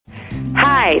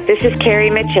Hi, this is Carrie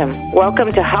Mitchum.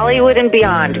 Welcome to Hollywood and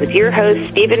Beyond with your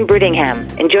host, Stephen Brittingham.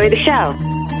 Enjoy the show.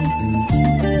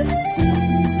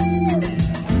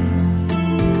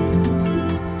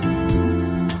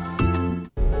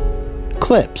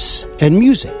 Clips and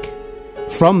music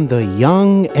from The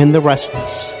Young and the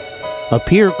Restless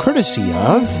appear courtesy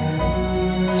of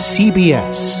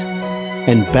CBS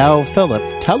and Bell Phillip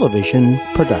Television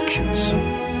Productions.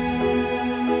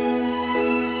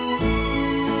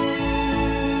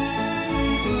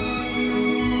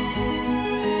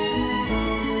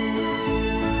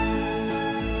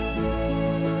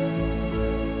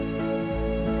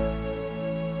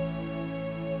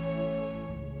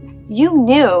 You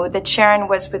knew that Sharon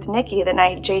was with Nikki the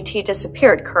night JT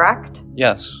disappeared, correct?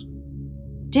 Yes.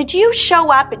 Did you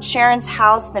show up at Sharon's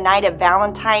house the night of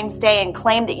Valentine's Day and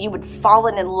claim that you had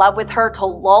fallen in love with her to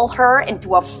lull her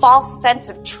into a false sense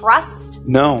of trust?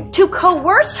 No. To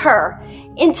coerce her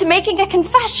into making a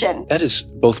confession? That is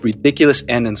both ridiculous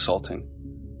and insulting.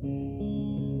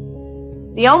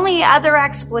 The only other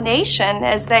explanation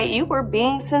is that you were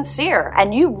being sincere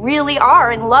and you really are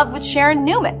in love with Sharon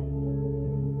Newman.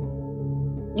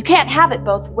 You can't have it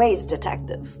both ways,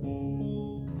 Detective.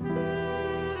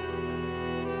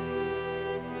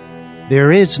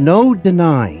 There is no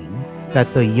denying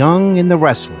that The Young and the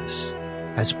Restless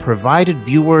has provided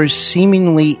viewers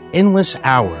seemingly endless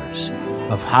hours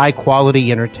of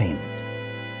high-quality entertainment.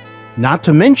 Not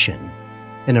to mention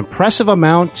an impressive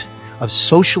amount of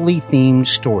socially themed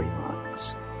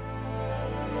storylines.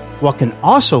 What can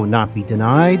also not be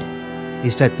denied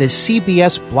is that this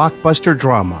CBS blockbuster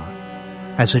drama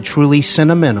has a truly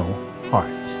sentimental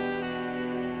heart.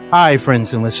 Hi,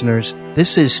 friends and listeners.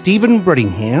 This is Stephen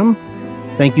Brittingham.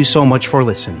 Thank you so much for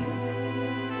listening.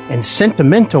 And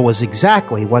sentimental is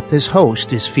exactly what this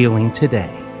host is feeling today.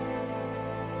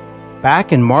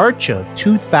 Back in March of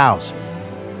 2000,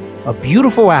 a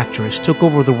beautiful actress took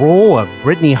over the role of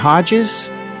Brittany Hodges,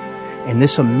 and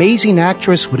this amazing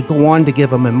actress would go on to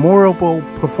give a memorable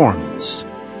performance.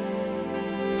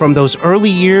 From those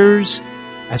early years,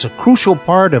 as a crucial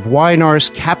part of Y&R's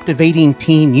captivating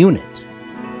teen unit,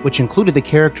 which included the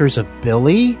characters of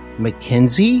Billy,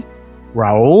 Mackenzie,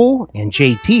 Raoul, and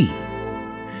JT,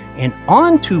 and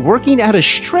on to working at a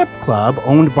strip club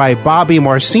owned by Bobby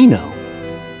Marcino,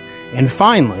 and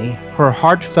finally, her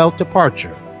heartfelt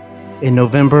departure in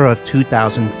November of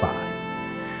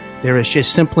 2005. There is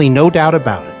just simply no doubt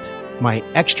about it. My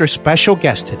extra special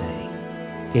guest today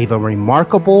gave a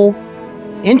remarkable,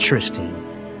 interesting,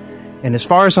 and as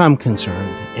far as I'm concerned,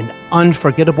 an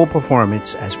unforgettable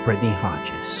performance as Brittany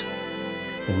Hodges.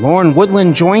 And Lauren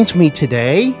Woodland joins me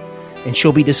today, and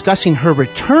she'll be discussing her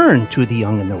return to The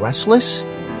Young and the Restless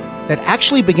that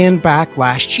actually began back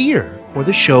last year for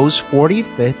the show's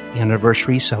 45th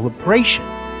anniversary celebration.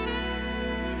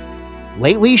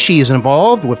 Lately, she is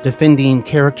involved with defending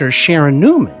character Sharon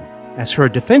Newman as her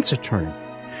defense attorney,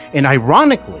 and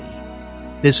ironically,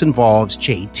 this involves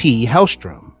JT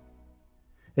Hellstrom.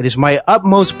 It is my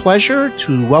utmost pleasure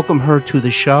to welcome her to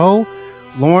the show.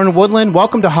 Lauren Woodland,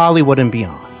 welcome to Hollywood and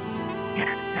Beyond.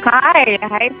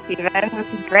 Hi, Stephen.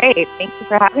 This is great. Thank you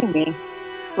for having me.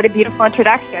 What a beautiful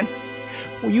introduction.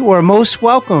 Well, you are most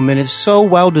welcome, and it's so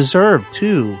well-deserved,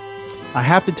 too. I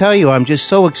have to tell you, I'm just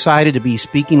so excited to be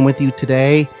speaking with you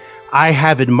today. I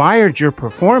have admired your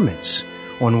performance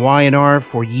on Y&R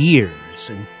for years,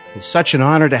 and it's such an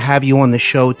honor to have you on the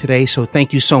show today, so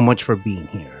thank you so much for being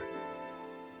here.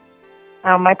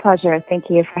 Oh, my pleasure.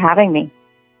 Thank you for having me.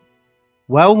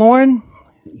 Well, Lauren,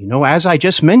 you know, as I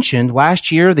just mentioned,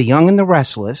 last year, The Young and the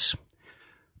Restless,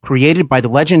 created by the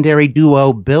legendary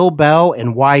duo Bill Bell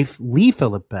and wife Lee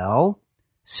Phillip Bell,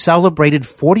 celebrated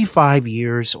 45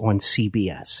 years on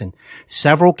CBS. And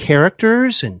several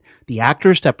characters and the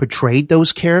actors that portrayed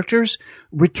those characters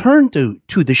returned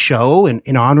to the show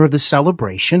in honor of the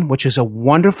celebration, which is a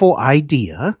wonderful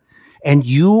idea. And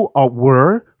you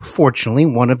were, fortunately,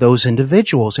 one of those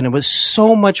individuals. And it was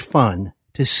so much fun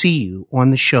to see you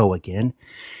on the show again.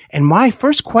 And my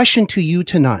first question to you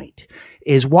tonight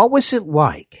is, what was it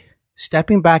like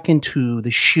stepping back into the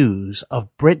shoes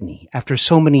of Brittany after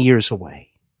so many years away?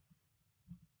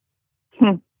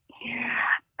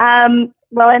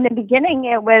 Well, in the beginning,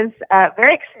 it was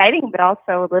very exciting, but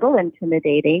also a little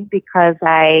intimidating because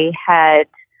I had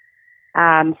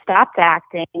stopped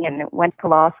acting and went to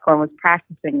law school and was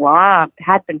practicing law,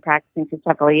 had been practicing for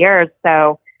several years.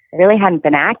 So I really hadn't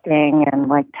been acting in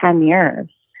like 10 years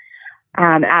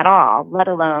at all, let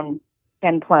alone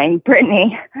been playing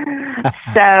Brittany.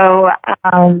 So,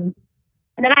 and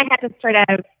then I had to sort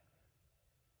of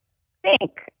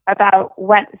think about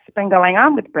what's been going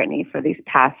on with Brittany for these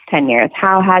past 10 years.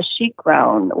 How has she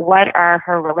grown? What are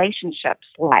her relationships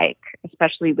like,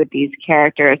 especially with these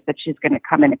characters that she's going to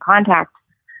come into contact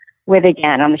with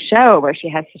again on the show, where she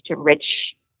has such a rich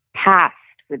past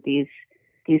with these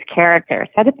characters.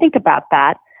 So I had to think about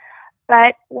that.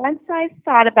 But once I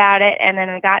thought about it, and then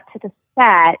I got to the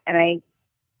set, and I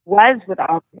was with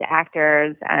all the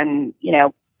actors and, you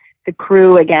know, the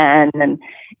crew again, and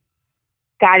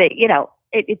got it, you know,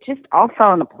 it just all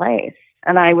fell into place.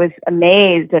 And I was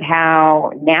amazed at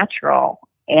how natural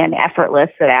and effortless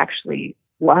it actually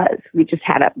was. We just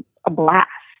had a blast.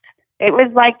 It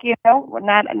was like, you know,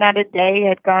 not a day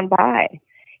had gone by,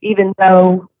 even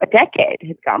though a decade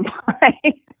had gone by.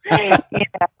 You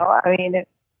know, I mean,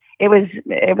 it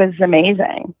was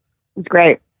amazing. It was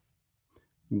great.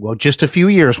 Well, just a few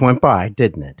years went by,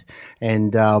 didn't it?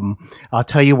 And I'll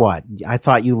tell you what, I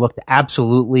thought you looked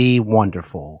absolutely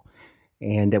wonderful.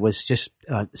 And it was just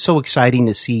so exciting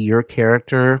to see your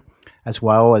character, as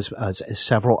well as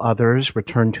several others,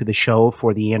 return to the show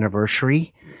for the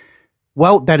anniversary.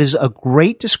 Well, that is a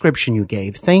great description you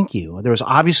gave. Thank you. There was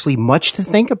obviously much to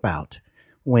think about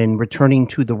when returning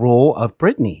to the role of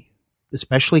Brittany,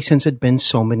 especially since it had been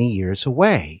so many years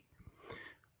away.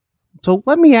 So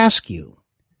let me ask you,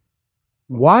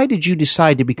 why did you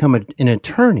decide to become an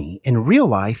attorney in real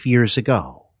life years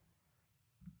ago?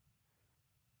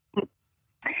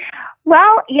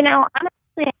 Well, you know,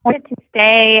 honestly, I wanted to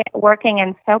stay working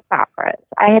in soap operas.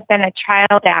 I had been a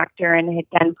child actor and had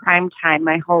done primetime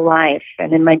my whole life.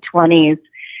 And in my 20s,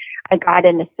 I got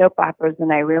into soap operas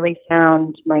and I really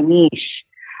found my niche.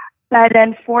 But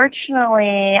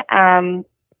unfortunately,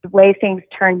 the way things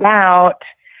turned out,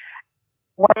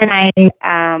 when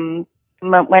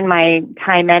my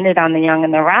time ended on The Young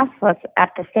and the Restless,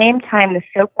 at the same time, the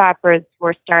soap operas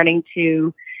were starting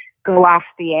to go off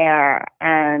the air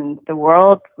and the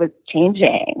world was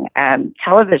changing.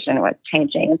 Television was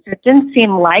changing. And so it didn't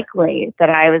seem likely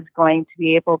that I was going to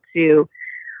be able to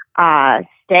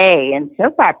stay in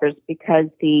soap operas because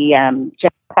the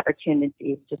job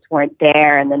opportunities just weren't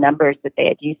there and the numbers that they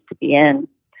had used to be in.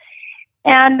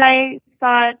 And I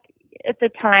thought at the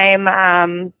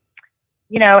time,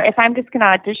 you know, if I'm just going to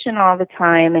audition all the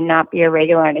time and not be a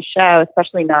regular on a show,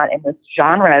 especially not in this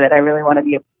genre that I really want to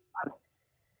be,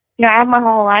 you know, I have my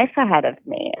whole life ahead of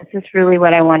me. Is this really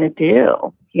what I want to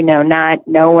do? You know, not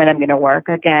know when I'm going to work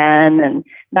again and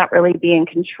not really be in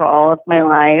control of my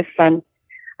life. And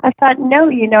I thought, no,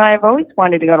 you know, I've always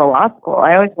wanted to go to law school.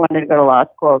 I always wanted to go to law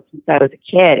school since I was a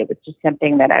kid. It was just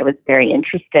something that I was very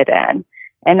interested in.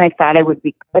 And I thought I would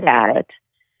be good at it.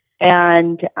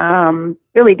 And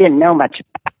really didn't know much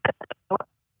about it.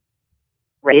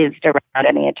 Raised around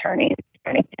any attorneys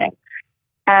or anything.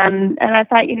 And I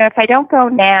thought, you know, if I don't go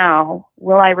now,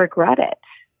 will I regret it?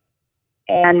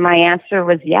 And my answer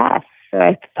was yes. So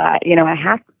I thought, you know, I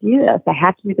have to do this. I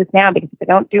have to do this now, because if I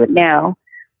don't do it now,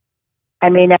 I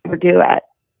may never do it.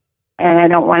 And I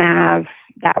don't want to have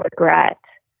that regret.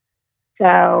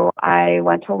 So I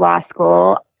went to law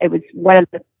school. It was one of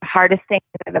the hardest things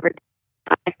I've ever done.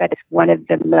 But it's one of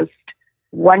the most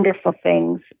wonderful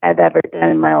things I've ever done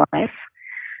in my life.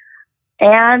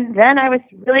 And then I was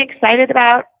really excited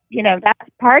about, you know, that's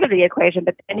part of the equation,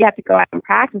 but then you have to go out and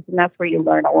practice, and that's where you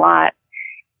learn a lot.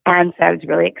 And so I was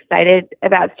really excited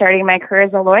about starting my career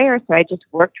as a lawyer. So I just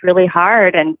worked really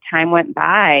hard, and time went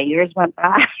by, years went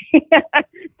by.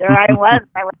 There I was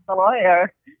a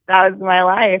lawyer. That was my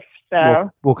life.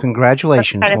 So well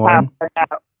congratulations, Lauren.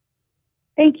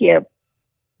 Thank you.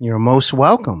 You're most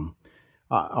welcome.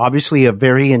 Obviously a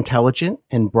very intelligent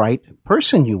and bright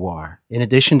person you are, in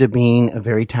addition to being a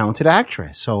very talented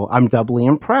actress. So I'm doubly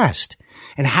impressed.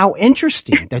 And how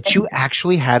interesting that you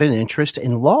actually had an interest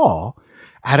in law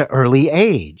at an early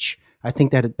age. I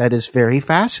think that is very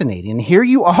fascinating. And here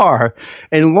you are.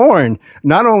 And Lauren,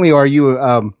 not only are you,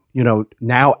 you know,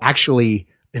 now actually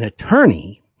an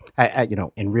attorney, you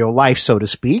know, in real life, so to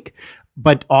speak,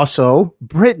 but also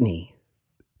Brittany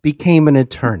became an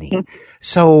attorney.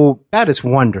 So that is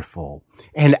wonderful.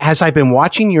 And as I've been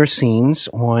watching your scenes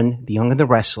on The Young and the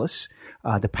Restless,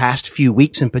 the past few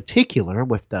weeks in particular,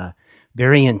 with the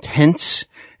very intense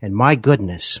and, my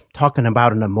goodness, talking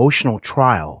about an emotional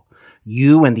trial,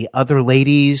 you and the other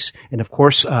ladies, and of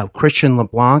course, Christian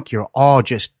LeBlanc, you're all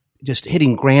just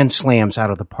hitting grand slams out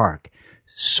of the park.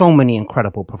 So many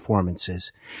incredible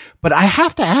performances. But I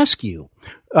have to ask you,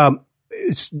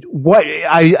 what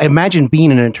I imagine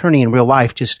being an attorney in real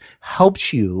life just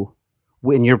helps you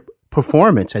in your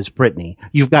performance as Brittany.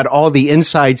 You've got all the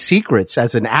inside secrets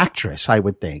as an actress, I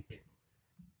would think.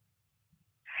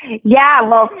 Yeah,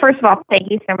 well, first of all, thank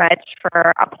you so much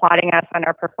for applauding us on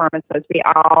our performances. We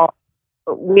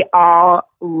all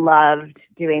loved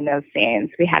doing those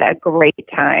scenes. We had a great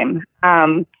time.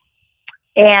 And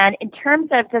in terms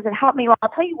of, does it help me? Well, I'll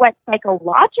tell you what,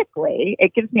 psychologically,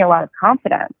 it gives me a lot of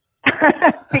confidence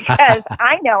because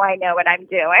I know what I'm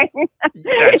doing.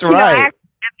 That's right. I'm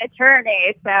an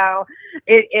attorney, so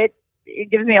it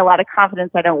gives me a lot of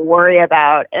confidence. I don't worry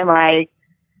about, am I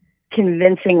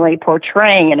convincingly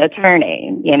portraying an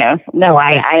attorney? No,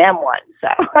 I am one, so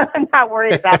I'm not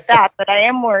worried about that. But I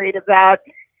am worried about,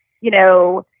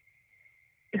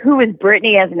 who is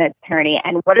Brittany as an attorney,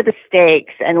 and what are the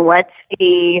stakes, and what are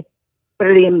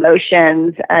the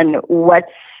emotions, and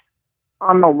what's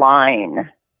on the line?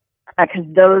 Because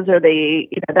those are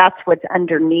that's what's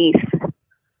underneath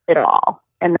it all,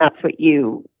 and that's what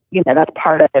that's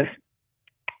part of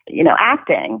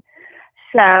acting.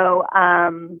 So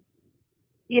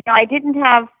I didn't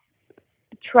have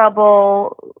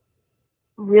trouble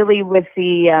really with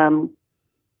the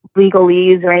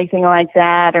legalese or anything like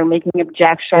that, or making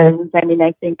objections. I mean,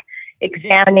 I think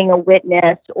examining a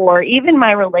witness, or even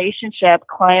my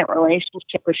client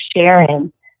relationship with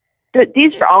Sharon,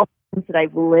 these are all things that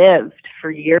I've lived for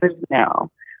years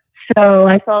now. So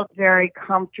I felt very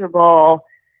comfortable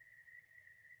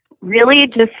really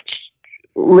just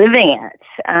living it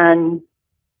and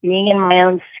being in my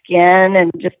own skin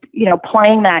and just,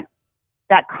 playing that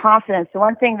confidence. The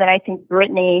one thing that I think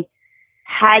Brittany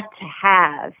had to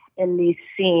have in these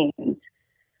scenes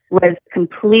was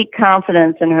complete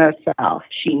confidence in herself.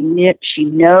 She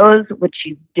knows what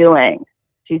she's doing.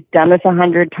 She's done this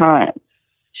 100 times.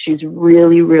 She's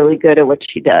really, really good at what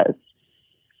she does.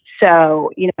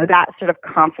 So, that sort of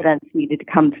confidence needed to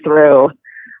come through.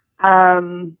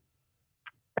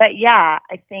 But yeah,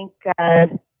 I think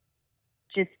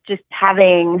just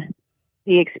having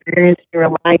the experience in your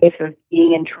life of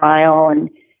being in trial and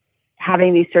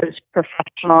having these sort of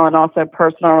professional and also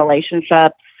personal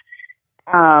relationships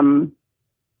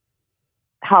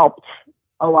helped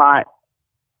a lot.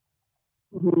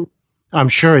 Mm-hmm. I'm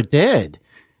sure it did.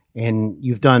 And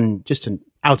you've done just an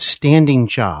outstanding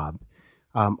job.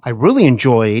 I really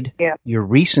enjoyed your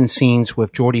recent scenes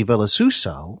with Jordi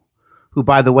Villasuso, who,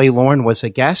 by the way, Lauren, was a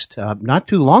guest not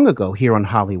too long ago here on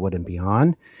Hollywood and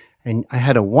Beyond. And I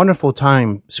had a wonderful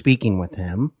time speaking with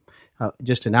him.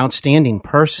 Just an outstanding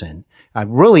person. I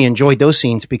really enjoyed those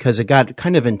scenes because it got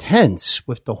kind of intense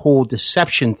with the whole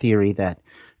deception theory that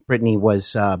Brittany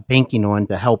was banking on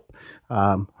to help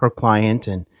her client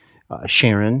and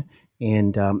Sharon.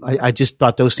 And I just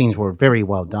thought those scenes were very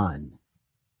well done.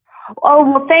 Oh,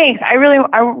 well, thanks. I'm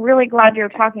really glad you're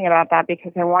talking about that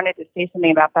because I wanted to say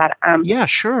something about that. Yeah,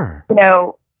 sure.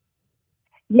 The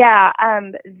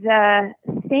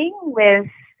thing with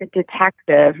the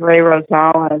detective, Ray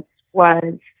Rosales,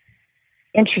 was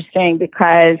interesting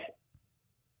because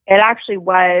it actually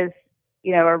was,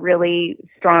 a really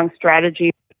strong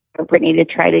strategy for Brittany to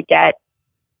try to get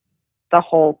the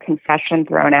whole confession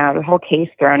thrown out, the whole case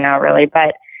thrown out, really.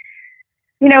 But,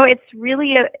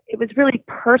 it was really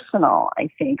personal, I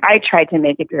think. I tried to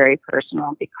make it very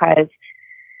personal because,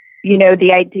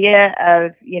 the idea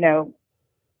of,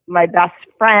 my best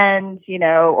friend,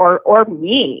 or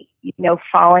me,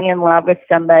 falling in love with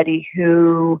somebody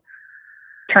who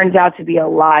turns out to be a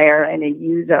liar and a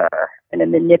user and a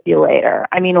manipulator.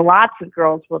 I mean, lots of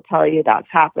girls will tell you that's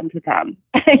happened to them,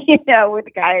 with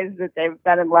guys that they've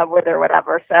been in love with or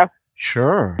whatever. So,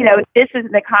 sure. This is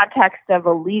in the context of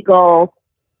a legal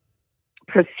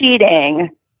proceeding,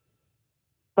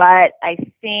 but I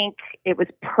think it was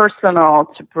personal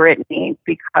to Brittany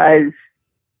because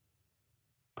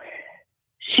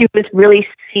she was really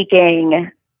seeking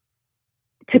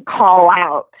to call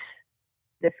out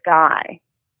this guy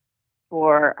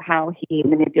for how he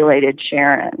manipulated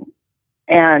Sharon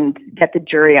and get the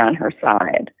jury on her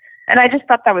side. And I just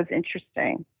thought that was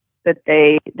interesting that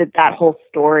that whole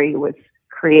story was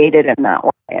created in that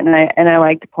way. And I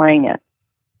liked playing it.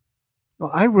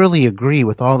 Well, I really agree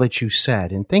with all that you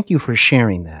said, and thank you for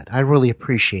sharing that. I really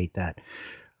appreciate that,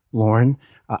 Lauren.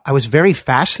 I was very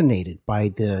fascinated by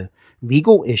the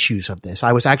legal issues of this.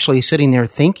 I was actually sitting there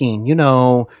thinking,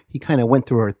 he kind of went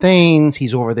through her things.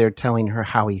 He's over there telling her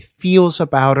how he feels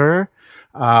about her.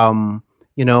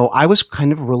 I was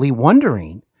kind of really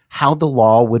wondering how the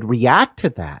law would react to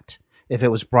that if it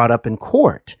was brought up in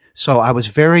court. So I was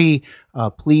very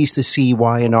pleased to see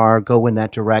Y&R go in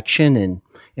that direction, and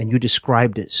you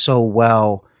described it so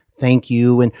well. Thank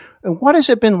you. And what has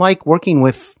it been like working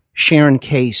with Sharon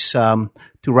Case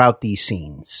throughout these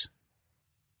scenes?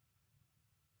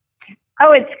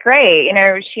 Oh, it's great.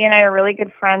 She and I are really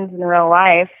good friends in real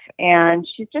life, and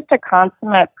she's just a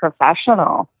consummate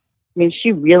professional. I mean,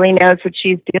 she really knows what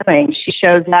she's doing. She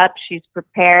shows up, she's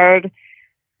prepared,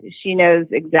 she knows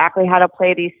exactly how to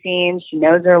play these scenes, she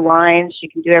knows her lines, she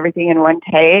can do everything in one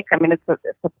take. I mean, it's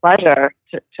a pleasure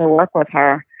to work with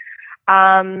her.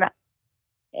 And,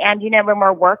 when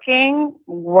we're working,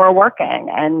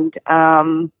 and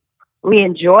we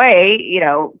enjoy,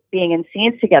 being in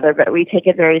scenes together, but we take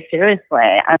it very seriously.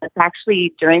 And it's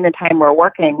actually during the time we're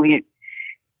working,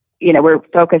 we're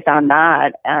focused on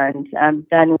that. And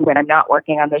then when I'm not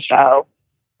working on the show,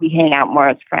 we hang out more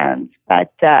as friends.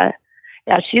 But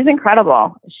she's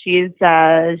incredible. She takes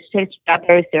her job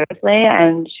very seriously,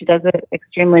 and she does it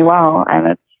extremely well. And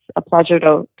it's a pleasure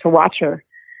to watch her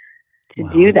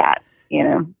do that.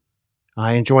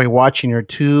 I enjoy watching her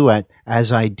too,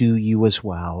 as I do you as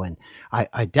well. And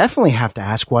I definitely have to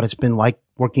ask what it's been like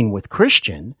working with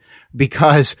Christian,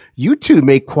 because you two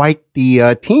make quite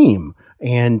the team.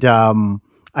 And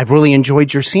I've really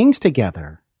enjoyed your scenes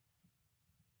together.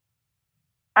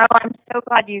 Oh, I'm so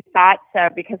glad you thought so,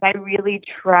 because I really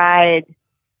tried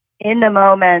in the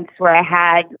moments where I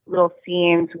had little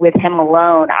scenes with him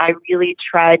alone. I really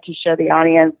tried to show the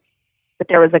audience that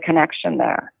there was a connection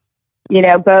there,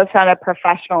 both on a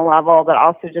professional level, but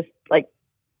also just like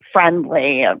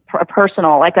friendly, a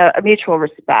personal, like a mutual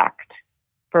respect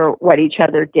for what each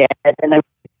other did.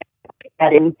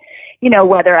 And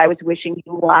whether I was wishing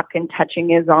him luck and touching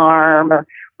his arm, or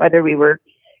whether we were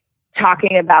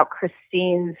talking about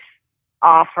Christine's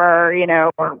offer,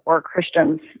 or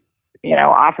Christian's,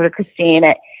 offer to Christine.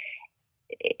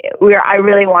 I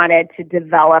really wanted to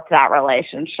develop that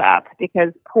relationship,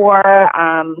 because poor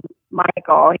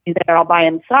Michael, he's there all by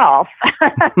himself.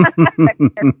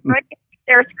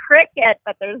 There's cricket,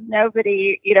 but there's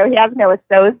nobody, he has no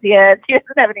associates. He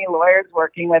doesn't have any lawyers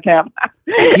working with him.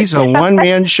 He's a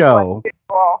one-man show.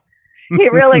 He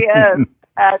really is.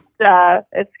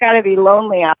 It's got to be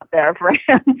lonely out there for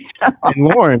him. So. And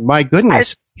Lauren, my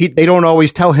goodness, they don't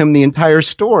always tell him the entire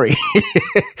story.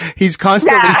 He's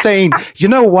constantly saying, you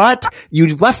know what?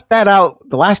 You left that out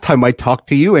the last time I talked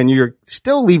to you, and you're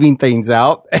still leaving things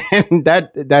out. And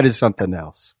that is something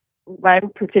else. One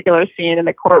particular scene in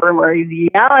the courtroom where he's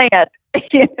yelling at,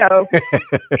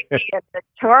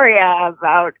 Victoria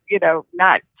about,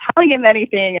 not telling him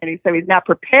anything. And so he's not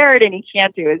prepared and he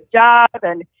can't do his job.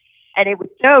 And it was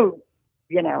so,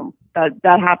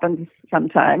 that happens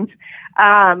sometimes.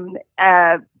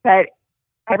 But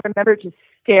I remember just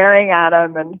staring at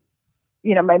him, and,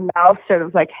 my mouth sort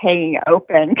of like hanging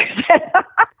open.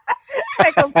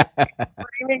 I go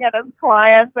screaming at his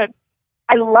clients, but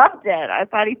I loved it. I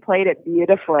thought he played it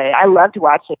beautifully. I loved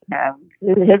watching him.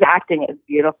 His acting is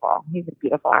beautiful. He's a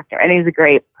beautiful actor, and he's a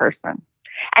great person.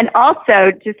 And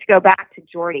also, just to go back to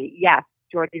Jordy, yes,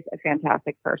 Jordy's a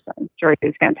fantastic person.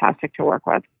 Jordy's fantastic to work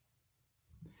with.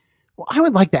 Well, I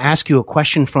would like to ask you a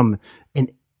question from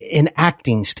an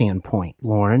acting standpoint,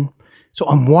 Lauren. So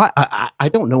I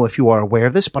don't know if you are aware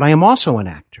of this, but I am also an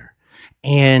actor.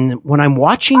 And when I'm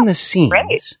watching the scenes,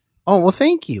 great. Oh, well,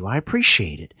 thank you. I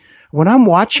appreciate it. When I'm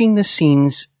watching the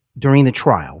scenes during the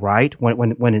trial, right?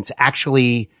 When it's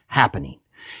actually happening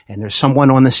and there's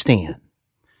someone on the stand,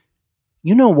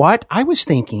 you know what? I was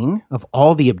thinking of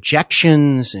all the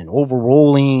objections and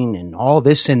overruling and all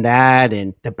this and that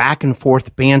and the back and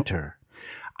forth banter.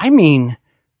 I mean,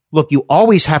 look, you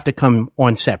always have to come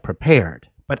on set prepared,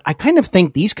 but I kind of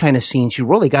think these kind of scenes, you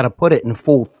really got to put it in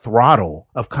full throttle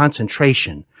of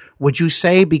concentration. Would you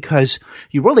say? Because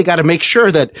you really got to make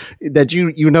sure that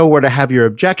you know where to have your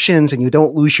objections and you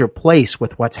don't lose your place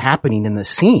with what's happening in the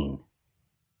scene.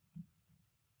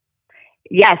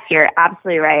 Yes, you're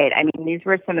absolutely right. I mean, these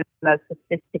were some of the most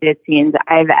sophisticated scenes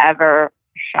I've ever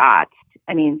shot.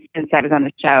 I mean, since I was on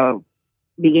the show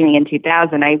beginning in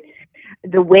 2000,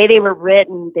 the way they were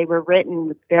written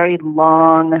with very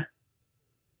long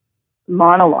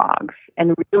monologues.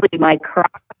 And really, my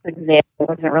cross-exam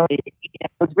wasn't really,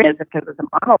 it was written as if it was a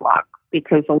monologue,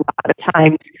 because a lot of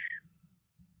times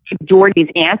Jordy's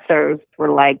answers were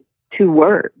like 2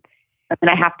 words. And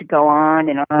I have to go on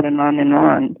and on and on and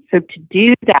on. So to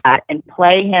do that and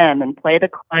play him and play the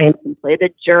clients and play the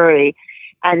jury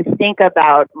and think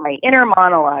about my inner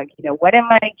monologue, what am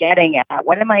I getting at?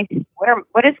 What is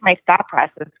my thought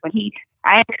process when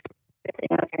I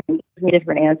gives me a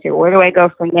different answer? Where do I go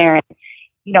from there?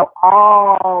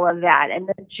 All of that, and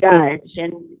the judge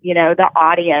and, the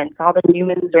audience, all the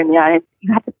humans are in the audience.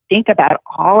 You have to think about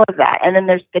all of that. And then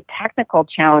there's the technical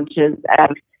challenges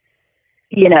of,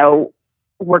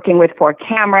 working with 4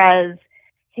 cameras,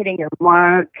 hitting your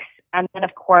marks. And then,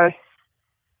 of course,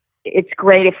 it's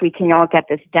great if we can all get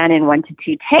this done in 1 to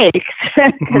 2 takes,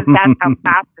 because that's how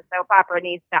fast the soap opera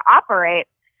needs to operate.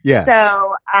 Yes.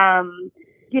 So,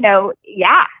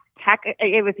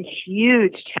 it was a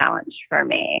huge challenge for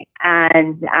me.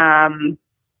 And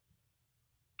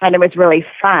it was really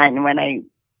fun when I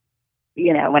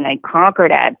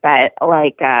conquered it. But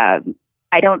I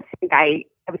don't think I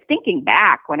was thinking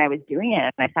back when I was doing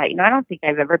it, and I thought, I don't think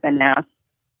I've ever been asked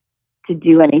to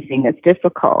do anything that's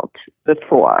difficult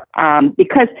before.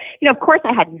 Because, of course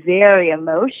I had very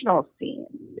emotional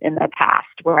scenes in the past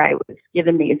where I was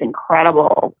given these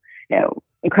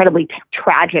incredibly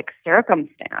tragic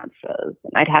circumstances,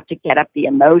 and I'd have to get up the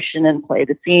emotion and play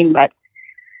the scene, but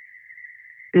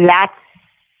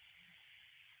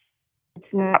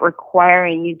it's not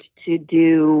requiring you to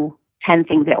do 10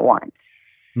 things at once,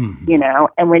 and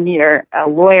when you're a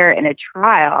lawyer in a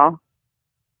trial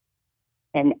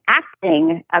and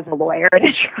acting as a lawyer in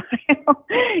a trial,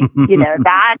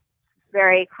 that's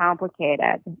very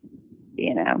complicated,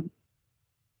 Yeah.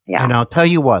 And I'll tell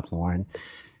you what, Lauren,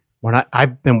 when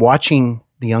I've been watching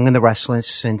The Young and the Restless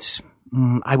since,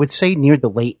 I would say near the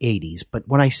late 80s. But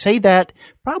when I say that,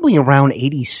 probably around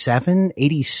 87,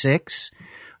 86,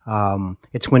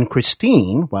 it's when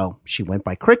Christine, she went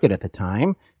by Cricket at the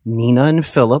time, Nina and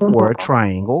Philip were a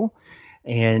triangle.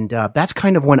 And that's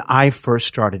kind of when I first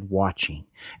started watching.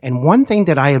 And one thing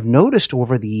that I have noticed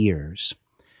over the years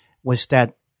was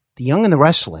that The Young and the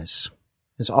Restless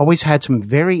has always had some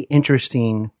very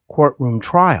interesting courtroom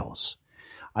trials.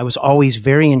 I was always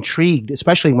very intrigued,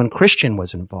 especially when Christian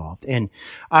was involved. And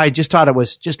I just thought it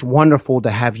was just wonderful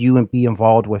to have you and be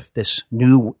involved with this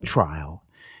new trial.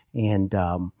 And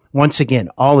once again,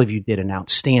 all of you did an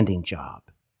outstanding job.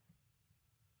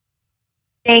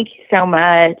 Thank you so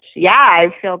much. Yeah,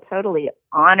 I feel totally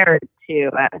honored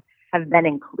to have been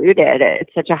included at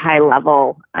such a high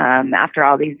level after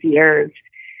all these years.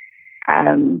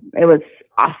 It was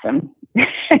awesome.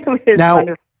 It was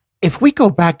wonderful. If we go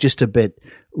back just a bit,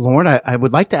 Lauren, I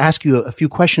would like to ask you a few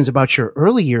questions about your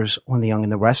early years on The Young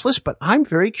and the Restless, but I'm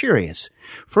very curious.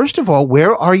 First of all,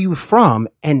 where are you from,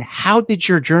 and how did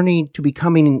your journey to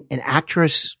becoming an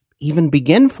actress even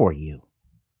begin for you?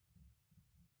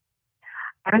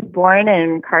 I was born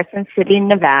in Carson City,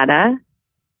 Nevada.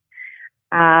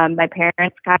 My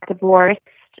parents got divorced,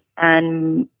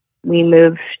 and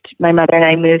my mother and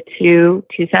I moved to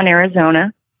Tucson,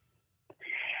 Arizona.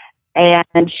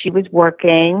 And she was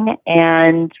working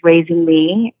and raising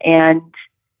me, and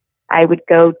I would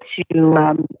go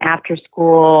to after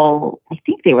school, I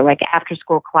think they were like after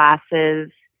school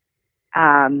classes,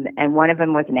 and one of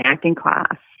them was an acting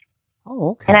class. Oh,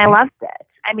 okay. And I loved it.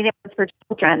 I mean, it was for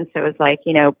children, so it was like,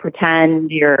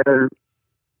 pretend you're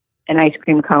an ice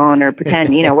cream cone, or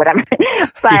pretend, whatever.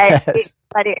 But yes.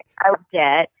 I loved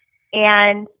it.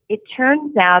 And it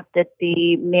turns out that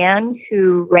the man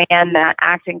who ran that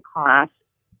acting class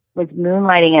was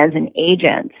moonlighting as an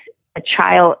agent,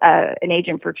 an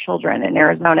agent for children in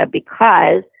Arizona,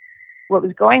 because what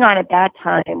was going on at that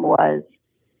time was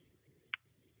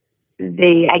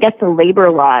the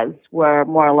labor laws were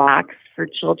more lax for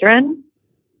children.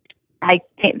 I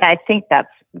think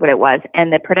that's what it was.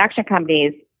 And the production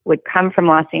companies would come from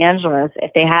Los Angeles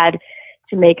if they had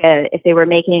to if they were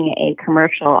making a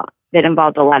commercial that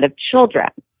involved a lot of children.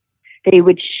 They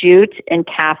would shoot and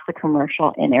cast the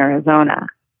commercial in Arizona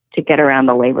to get around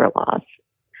the labor laws.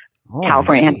 Oh,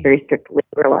 California has very strict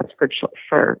labor laws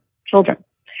for children.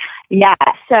 Yeah.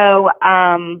 So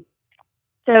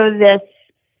this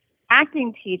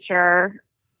acting teacher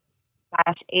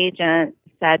 / agent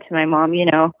said to my mom,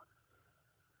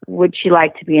 would she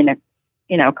like to be in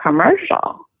a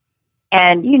commercial?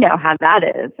 And you know how that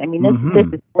is. I mean, this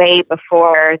is way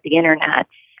before the internet.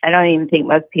 I don't even think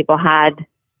most people had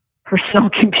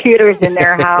personal computers in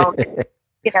their house.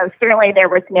 Certainly there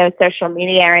was no social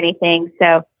media or anything.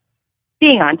 So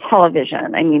being on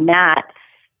television, I mean, that's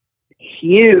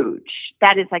huge.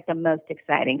 That is like the most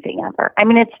exciting thing ever. I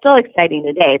mean, it's still exciting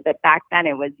today, but back then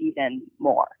it was even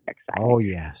more exciting. Oh,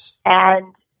 yes.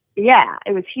 And yeah,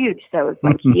 it was huge. So it was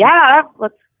like, yeah,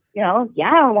 let's, I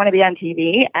want to be on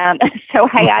TV. So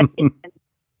I auditioned,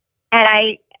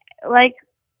 and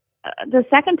the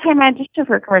second time I auditioned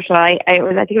for a commercial, I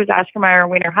think it was Oscar Mayer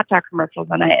Wiener hot dog commercials,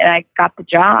 and I got the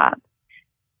job.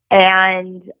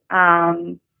 And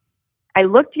I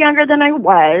looked younger than I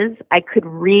was. I could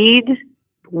read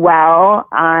well.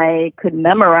 I could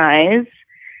memorize,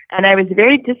 and I was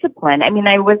very disciplined. I mean,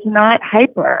 I was not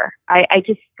hyper. I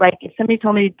just, if somebody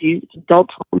told me to do, adult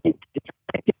told me to do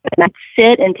something, and I'd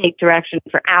sit and take direction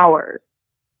for hours.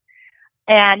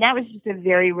 And that was just a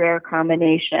very rare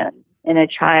combination in a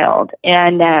child.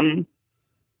 And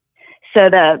So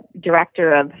the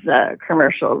director of the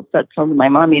commercials said to my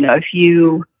mom, if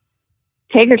you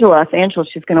take her to Los Angeles,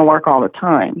 she's going to work all the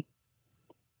time.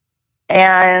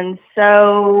 And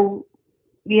so,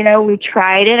 we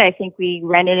tried it. I think we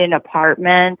rented an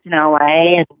apartment in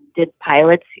LA and did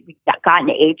pilots. We got an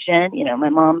agent. My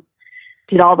mom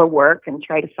did all the work and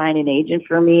tried to find an agent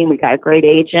for me, and we got a great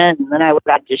agent. And then I would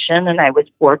audition, and I was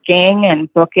working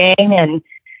and booking, and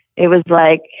it was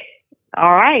like,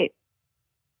 all right,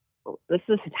 this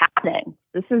is happening.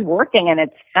 This is working, and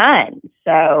it's fun.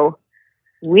 So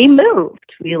we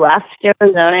moved. We left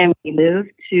Arizona and we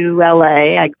moved to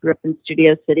LA. I grew up in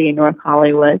Studio City in North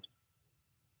Hollywood.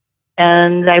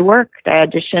 And I worked. I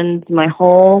auditioned my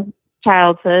whole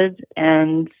childhood.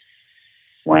 And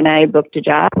when I booked a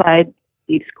job, I'd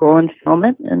leave school and film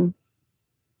it. And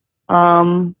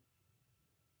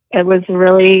it was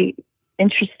really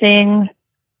interesting,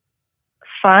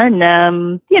 fun.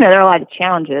 There are a lot of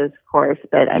challenges, of course.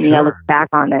 But, I look back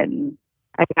on it and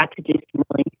I got to do some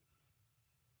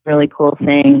really cool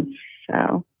things.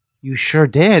 So you sure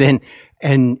did,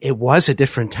 and it was a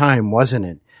different time, wasn't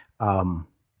it, Lauren?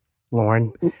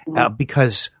 Mm-hmm.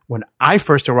 Because when I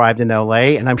first arrived in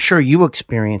LA, and I'm sure you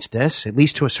experienced this, at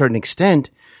least to a certain extent,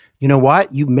 you know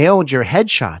what? You mailed your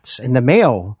headshots in the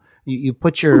mail. You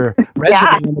put your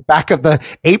resume in the back of the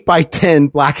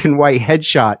 8x10 black and white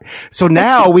headshot. So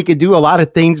now we could do a lot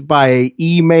of things by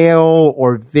email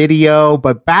or video,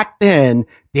 but back then,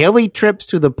 daily trips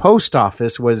to the post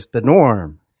office was the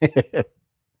norm.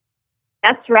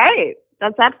 That's right.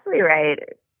 That's absolutely right.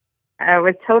 It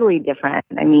was totally different.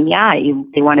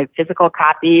 They wanted physical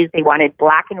copies. They wanted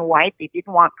black and white. They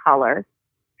didn't want color.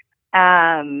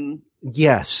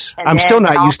 Yes. I'm still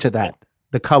not used to that.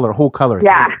 The whole color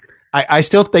thing. I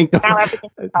still think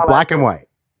black and white.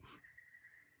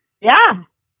 Yeah.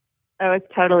 Oh, it's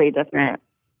totally different.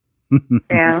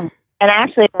 Yeah. And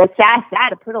actually, it was sad.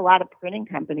 It put a lot of printing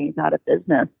companies out of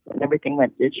business and everything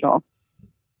went digital.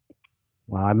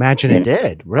 Well, I imagine it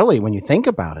did. Really, when you think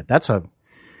about it, that's a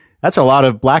lot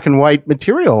of black and white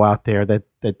material out there that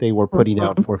they were putting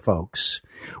out for folks.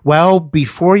 Well,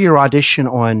 before your audition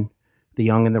on The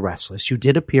Young and the Restless, you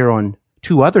did appear on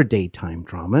 2 other daytime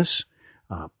dramas,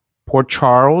 Port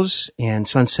Charles and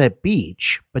Sunset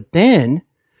Beach. But then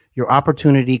your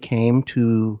opportunity came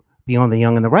to be on The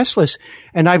Young and the Restless.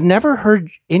 And I've never heard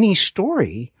any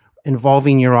story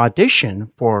involving your audition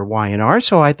for Y&R.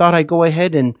 So I thought I'd go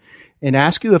ahead and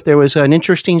ask you if there was an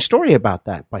interesting story about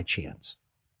that by chance.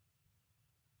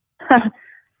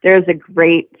 There's a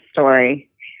great story.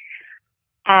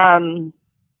 Oh,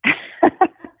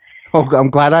 I'm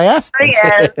glad I asked.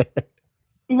 Yeah,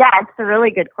 it's a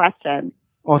really good question.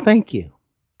 Oh, thank you.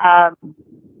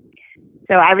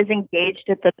 So I was engaged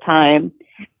at the time,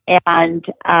 and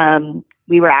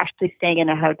we were actually staying in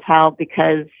a hotel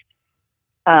because,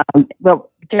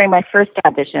 during my first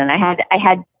audition, I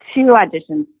had 2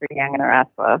 auditions for Young and the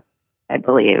Restless, I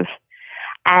believe,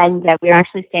 and we were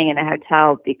actually staying in a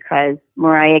hotel because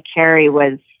Mariah Carey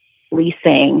was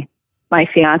leasing my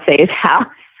fiance's house.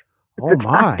 Oh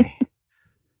my!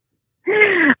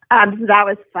 So that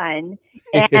was fun,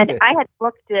 and I had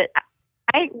booked it.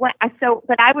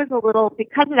 But I was a little,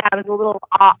 because of that, I was a little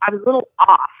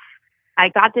off. I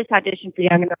got this audition for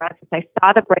Young and the Restless. I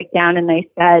saw the breakdown and I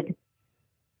said,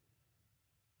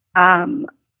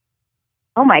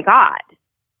 oh my God,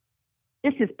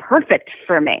 this is perfect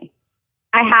for me.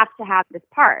 I have to have this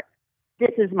part.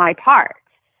 This is my part.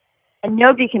 And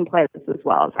nobody can play this as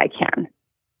well as I can.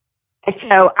 And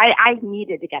so I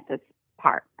needed to get this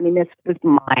part. This was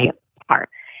my part.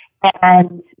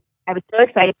 And I was so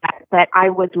excited about it, but I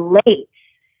was late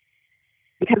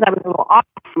because I was a little off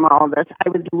from all of this. I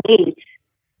was late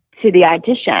to the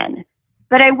audition,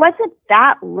 but I wasn't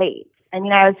that late. I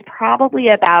was probably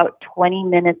about 20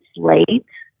 minutes late,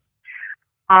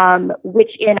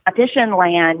 which in audition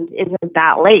land isn't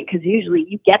that late because usually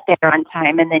you get there on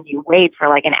time and then you wait for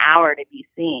like an hour to be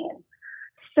seen.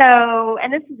 So,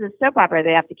 and this is a soap opera.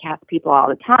 They have to cast people all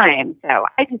the time. So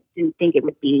I just didn't think it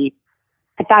would be,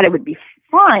 I thought it would be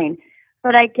fine.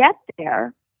 But I get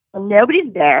there and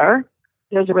nobody's there.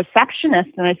 There's a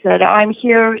receptionist and I said, I'm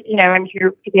here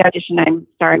for the audition. I'm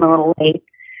sorry, I'm a little late.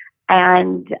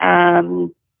 And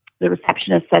the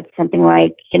receptionist said something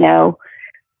like,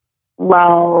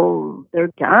 well,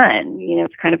 they're done.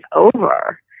 It's kind of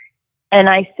over. And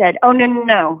I said, oh,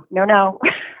 no.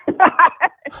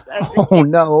 Oh,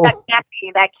 no.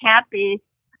 That can't be.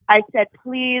 I said,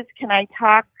 please, can I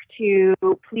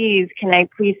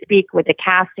please speak with the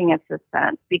casting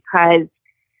assistant? Because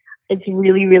it's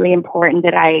really, really important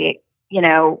that I,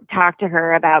 talk to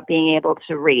her about being able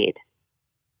to read.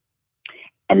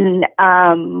 And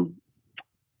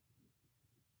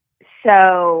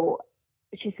so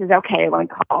she says, okay, let me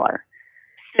call her.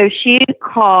 So she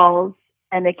calls,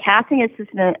 and the casting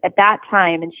assistant at that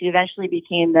time, and she eventually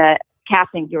became the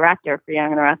casting director for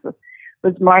Young and the Restless,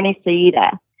 was Marnie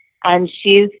Saida. And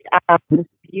she's this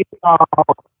beautiful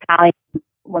Italian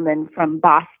woman from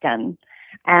Boston.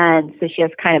 And so she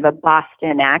has kind of a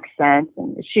Boston accent,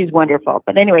 and she's wonderful.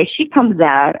 But anyway, she comes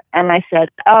out, and I said,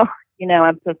 oh,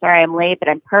 I'm so sorry I'm late, but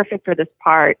I'm perfect for this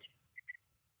part.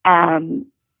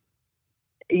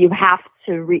 You have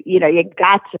to you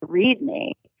got to read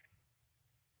me.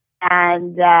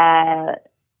 And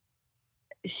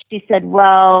she said,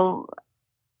 well,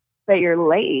 but you're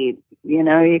late. You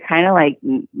kind of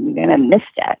you're going to miss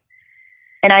it.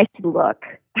 And I said, look,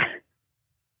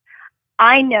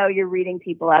 I know you're reading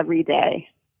people every day.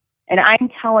 And I'm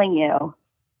telling you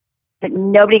that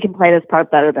nobody can play this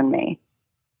part better than me.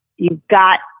 You've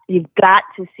got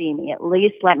to see me. At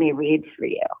least let me read for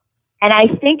you. And I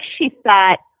think she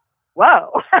thought,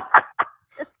 whoa,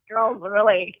 this girl's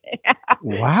really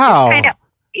wow. kind of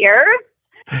fierce.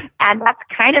 And that's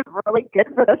kind of really good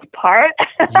for this part.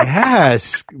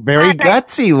 Yes. Very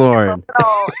gutsy, Lauren.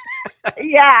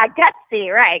 Yeah,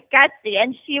 gutsy, right. Gutsy.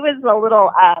 And she was a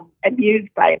little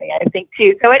amused by me, I think,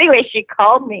 too. So anyway, she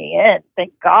called me in.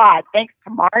 Thank God. Thanks to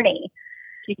Marnie.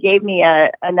 She gave me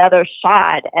another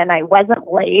shot, and I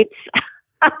wasn't late.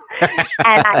 And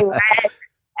I read,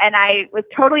 and I was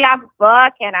totally off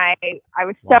book, and I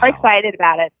was so excited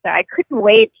about it. So I couldn't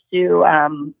wait to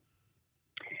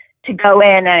go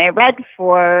in, and I read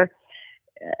for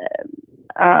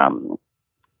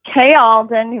Kay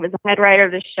Alden, who was the head writer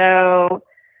of the show,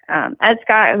 Ed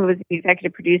Scott, who was the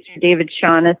executive producer, David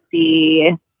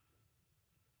Shaughnessy,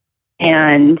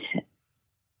 and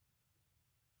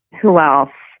who else?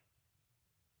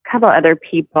 A couple other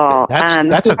people.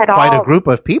 That's quite a group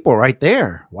of people right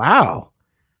there. Wow.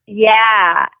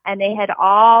 Yeah, and they had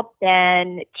all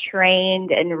been trained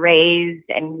and raised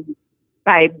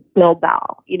by Bill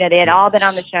Bell. They had all been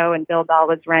on the show, and Bill Bell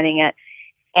was running it,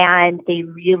 and they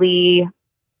really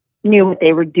knew what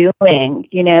they were doing.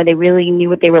 They really knew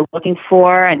what they were looking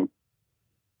for, and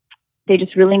they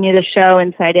just really knew the show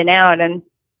inside and out.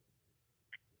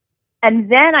 And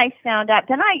then I found out,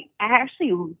 then I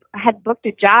actually had booked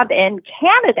a job in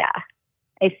Canada,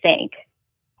 I think.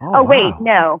 Oh, wait,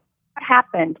 no. What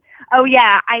happened? Oh,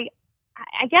 yeah, I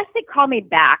guess they called me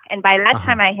back. And by that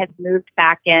time, I had moved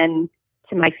back in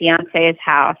to my fiance's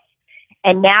house.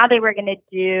 And now they were going to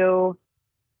do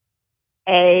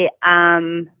a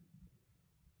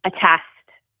test.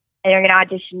 And they were going to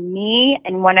audition me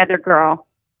and one other girl.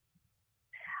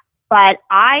 But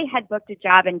I had booked a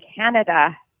job in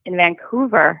Canada, in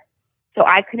Vancouver, so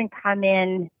I couldn't come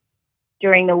in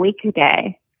during the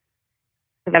weekday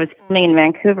because I was filming in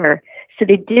Vancouver. So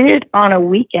they did it on a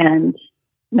weekend,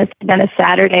 must have been a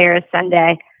Saturday or a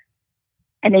Sunday,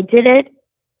 and they did it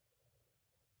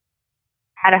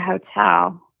at a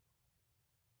hotel.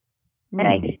 And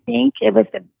I think it was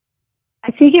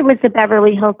the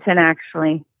Beverly Hilton,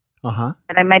 actually.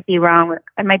 But I might be wrong.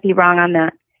 I might be wrong on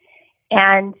that.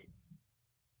 And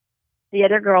the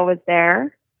other girl was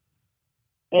there.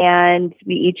 And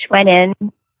we each went in.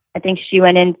 I think she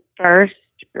went in first,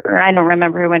 or I don't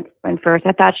remember who went first.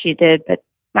 I thought she did, but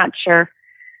not sure.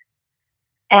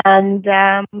 And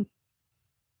then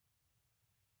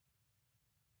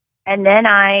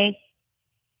I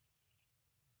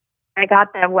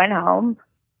went home,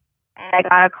 and I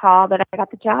got a call that I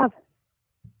got the job.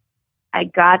 I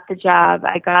got the job.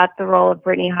 I got the role of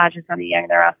Brittany Hodges on the Young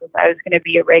and the Restless. I was going to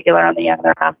be a regular on the Young and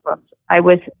the Restless. I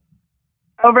was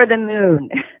over the moon.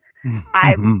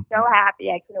 I was so happy.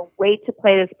 I couldn't wait to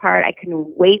play this part. I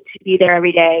couldn't wait to be there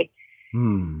every day.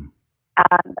 Then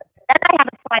I had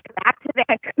to fly back to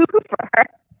Vancouver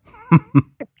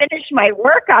to finish my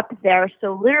work up there.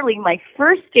 So literally my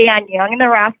first day on Young and the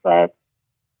Restless,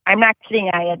 I'm not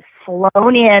kidding, I had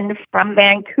flown in from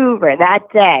Vancouver that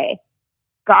day,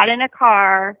 got in a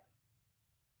car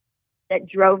that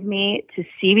drove me to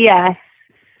CBS,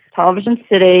 Television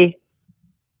City,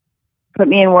 put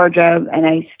me in wardrobe, and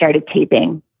I started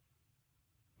taping.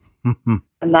 And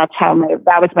that's how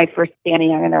that was my first day on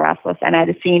Young and the Restless. And I had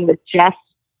a scene with Jess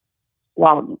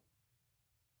Walden.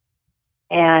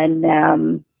 And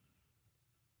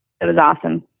it was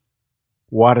awesome.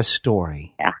 What a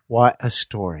story. Yeah. What a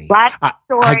story. Lots of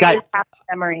stories, happy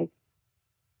memories.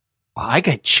 I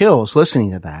got chills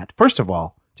listening to that. First of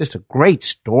all, just a great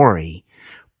story.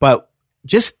 But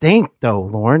just think, though,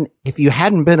 Lauren, if you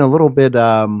hadn't been a little bit,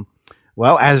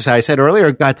 well, as I said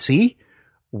earlier, gutsy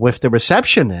with the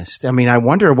receptionist, I mean, I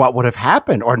wonder what would have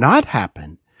happened or not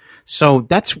happened. So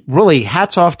that's really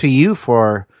hats off to you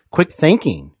for quick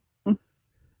thinking.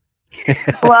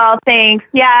 Well, thanks.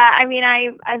 Yeah, I mean,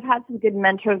 I've had some good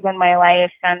mentors in my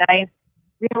life, and I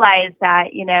realized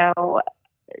that,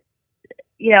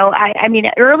 I mean,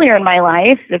 earlier in my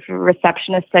life, if a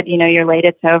receptionist said, you're late,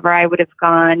 it's over, I would have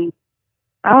gone,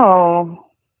 oh,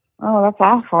 that's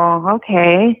awful.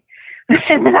 Okay.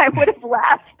 And then I would have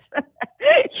left,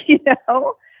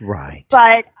 Right.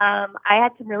 But I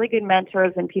had some really good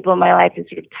mentors and people in my life who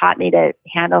sort of taught me to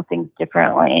handle things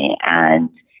differently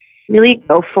and really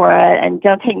go for it and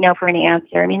don't take no for any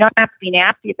answer. I mean, you don't have to be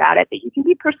nasty about it, but you can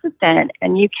be persistent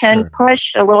and you can push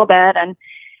a little bit and,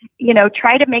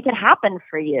 try to make it happen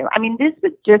for you. I mean, this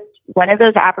was just one of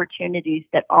those opportunities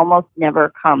that almost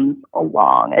never comes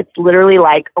along. It's literally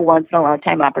like a once in a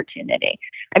lifetime opportunity.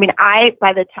 I mean,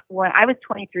 when I was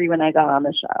 23 when I got on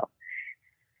the show,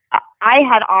 I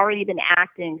had already been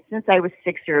acting since I was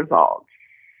 6 years old.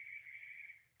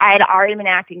 I had already been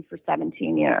acting for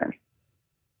 17 years.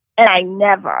 And I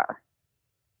never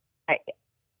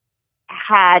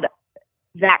had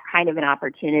that kind of an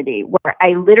opportunity where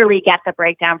I literally get the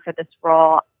breakdown for this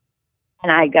role and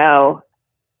I go,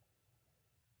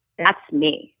 that's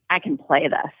me. I can play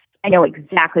this. I know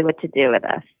exactly what to do with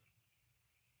this.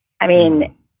 I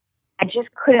mean, I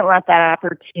just couldn't let that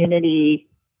opportunity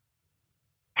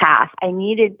pass. I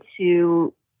needed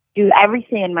to do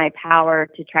everything in my power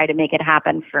to try to make it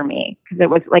happen for me because it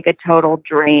was like a total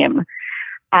dream.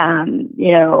 And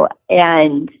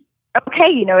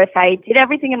okay, if I did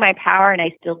everything in my power and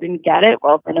I still didn't get it,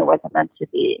 well, then it wasn't meant to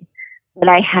be. But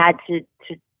I had to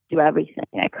do everything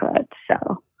I could.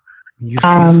 So you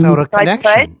felt a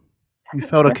connection. You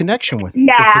felt a connection with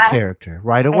the character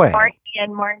right away.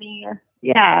 And Marnie,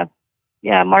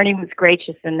 Marnie was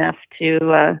gracious enough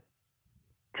to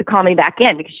call me back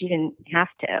in because she didn't have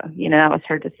to. That was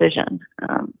her decision.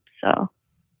 So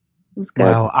it was good.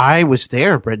 Well, I was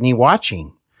there, Brittany,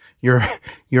 watching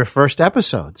your first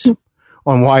episodes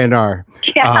on Y&R.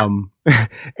 Yeah.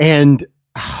 And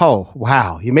oh,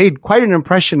 wow, you made quite an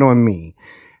impression on me.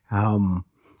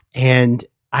 And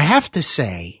I have to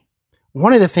say,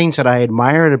 one of the things that I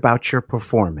admired about your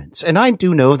performance, and I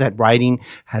do know that writing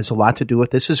has a lot to do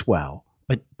with this as well,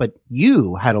 but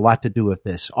you had a lot to do with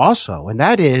this also. And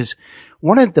that is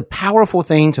one of the powerful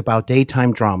things about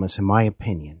daytime dramas, in my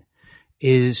opinion,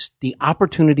 is the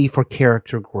opportunity for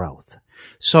character growth.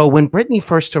 So when Brittany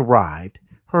first arrived,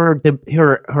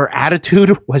 her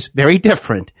attitude was very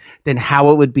different than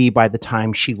how it would be by the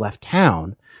time she left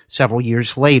town several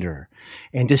years later.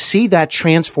 And to see that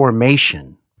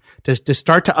transformation, to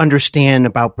start to understand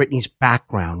about Brittany's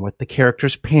background with the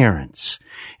character's parents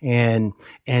and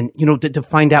to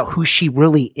find out who she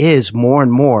really is more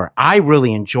and more, I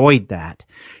really enjoyed that.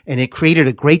 And it created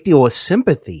a great deal of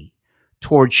sympathy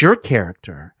towards your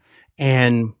character.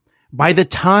 And by the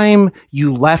time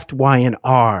you left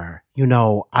Y&R,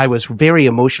 I was very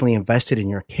emotionally invested in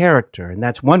your character. And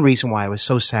that's one reason why I was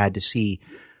so sad to see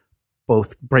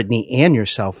both Brittany and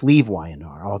yourself leave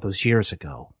Y&R all those years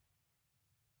ago.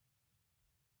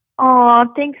 Oh,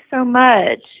 thanks so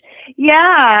much. Yeah,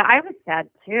 I was sad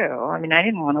too. I mean, I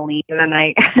didn't want to leave, and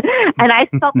I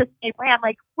felt the same way. I'm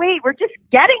like, wait, we're just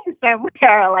getting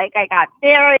somewhere. Like, I got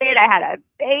married, I had a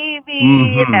baby.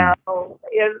 Mm-hmm.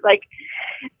 It was like,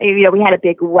 we had a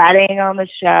big wedding on the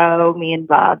show, me and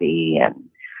Bobby, and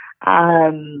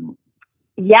I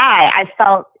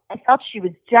felt she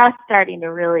was just starting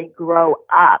to really grow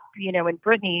up. When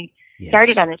Brittany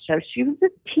started on the show, she was a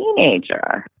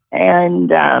teenager. And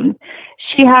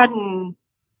she hadn't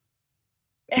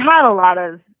had a lot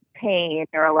of pain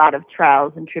or a lot of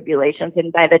trials and tribulations.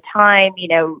 And by the time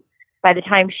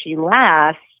she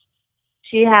left,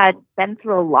 she had been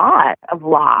through a lot of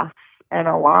loss and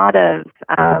a lot of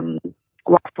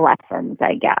lost lessons,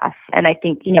 I guess. And I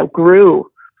think,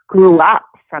 grew up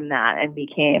from that and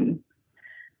became,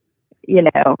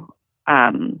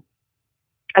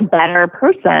 a better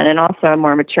person and also a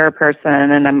more mature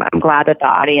person. And I'm glad that the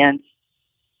audience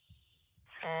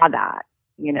saw that,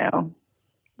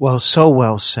 Well, so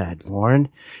well said, Lauren.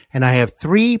 And I have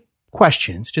 3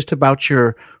 questions just about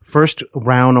your first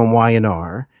round on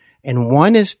Y&R. And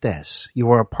one is this: you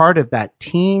were a part of that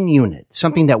teen unit,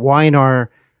 something that Y&R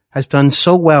has done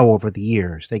so well over the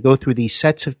years. They go through these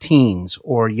sets of teens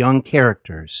or young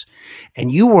characters. And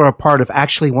you were a part of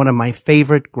actually one of my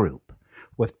favorite group,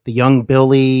 with the young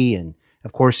Billy and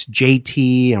of course,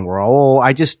 JT, and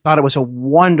I just thought it was a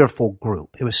wonderful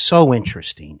group. It was so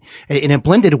interesting. And it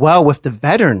blended well with the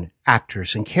veteran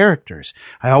actors and characters.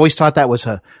 I always thought that was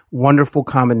a wonderful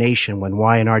combination when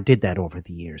Y&R did that over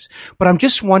the years. But I'm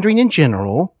just wondering in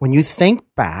general, when you think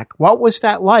back, what was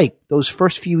that like, those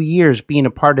first few years being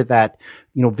a part of that,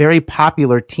 very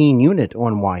popular teen unit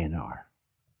on Y&R?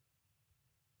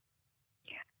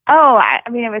 Oh, I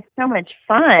mean, it was so much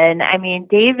fun. I mean,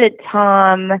 David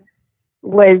Tom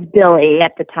was Billy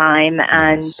at the time,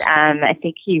 and Yes. I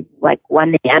think he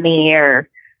won the Emmy or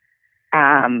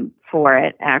for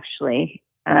it actually.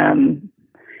 And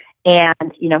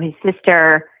his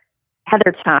sister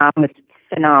Heather Tom was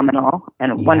phenomenal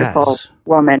and a wonderful Yes.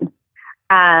 woman.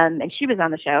 And she was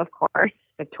on the show, of course,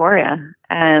 Victoria.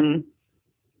 And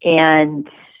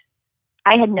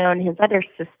I had known his other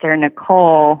sister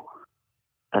Nicole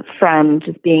from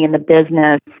just being in the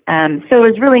business. So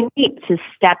it was really neat to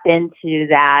step into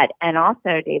that. And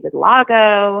also David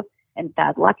Lago and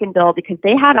Thad Luckendall, because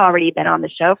they had already been on the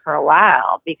show for a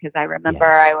while, because I remember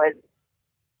Yes.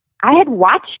 I had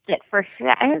watched it for,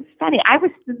 it's funny, I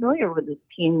was familiar with this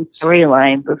teen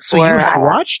storyline before. So you had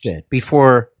watched it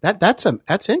before that's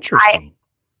interesting.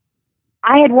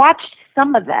 I had watched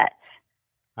some of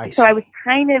it. So I was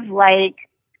kind of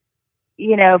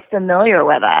familiar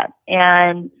with it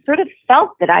and sort of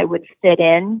felt that I would fit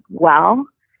in well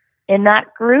in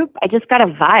that group. I just got a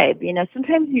vibe,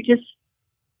 sometimes you just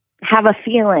have a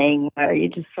feeling, or you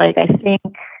just I think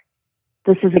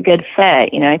this is a good fit.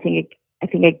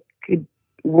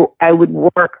 I would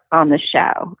work on the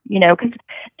show, because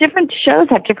different shows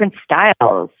have different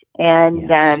styles, and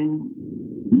Yes.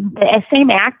 The same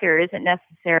actor isn't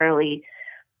necessarily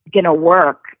going to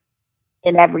work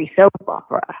in every soap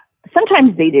opera.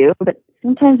 Sometimes they do, but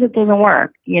sometimes it doesn't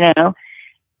work,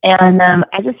 And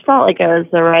I just felt like it was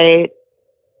the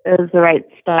right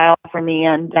style for me.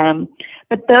 And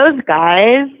but those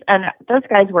guys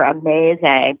were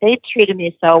amazing. They treated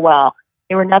me so well.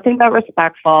 They were nothing but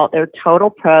respectful. They were total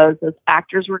pros. Those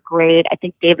actors were great. I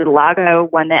think David Lago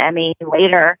won the Emmy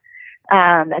later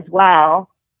as well.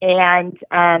 And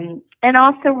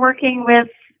also working with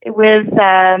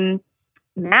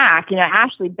Mac,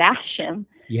 Ashley Basham.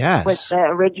 Yes. Was the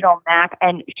original Mac,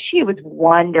 and she was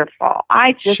wonderful.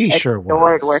 I just adored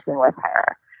working with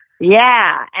her.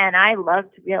 Yeah, and I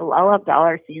loved all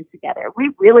our scenes together.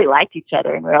 We really liked each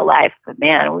other in real life, but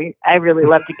man, I really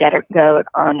loved to get her goat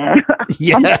on a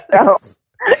Yes. on the show.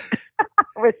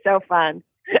 It was so fun.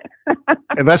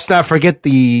 And let's not forget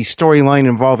the storyline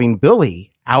involving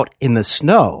Billy out in the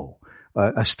snow,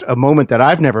 a moment that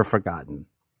I've never forgotten.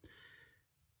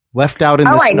 Left out in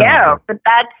the snow. Oh, I know, but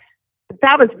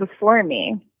that was before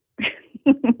me.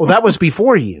 Well, that was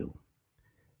before you.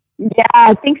 Yeah,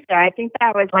 I think so. I think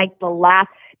that was the last,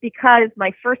 because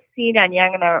my first scene on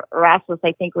Young and the Restless,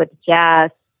 I think with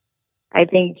Jess,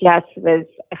 Jess was,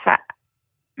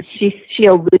 she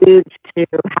alludes to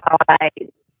how I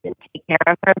didn't take care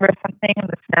of her or something in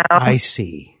the snow. I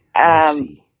see.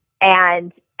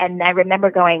 And I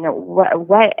remember going, what,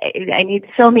 I need to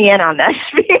fill me in on this.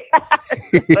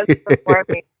 It was before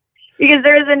me. Because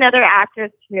there was another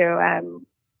actress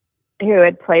who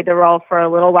had played the role for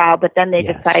a little while, but then they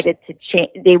decided to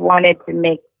change. They wanted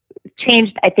to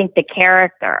change, I think, the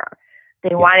character.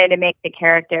 They wanted to make the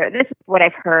character. This is what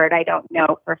I've heard. I don't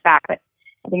know for a fact, but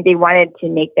I think they wanted to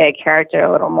make the character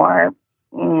a little more,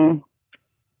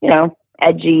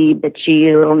 edgy,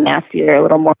 bitchy, a little nastier, a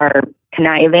little more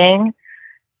conniving.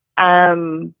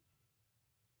 And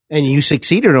you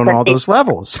succeeded on all those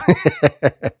levels.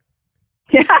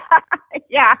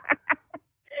 Yeah.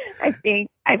 I think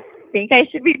I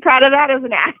should be proud of that as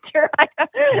an actor.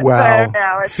 Well,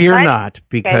 fear funny. not,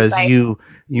 because you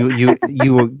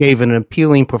gave an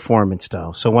appealing performance,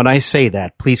 though. So when I say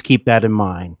that, please keep that in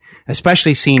mind,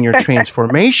 especially seeing your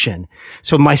transformation.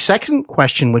 So my second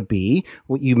question would be,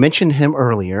 you mentioned him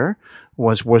earlier,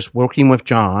 was working with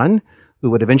John, who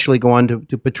would eventually go on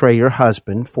to portray your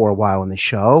husband for a while in the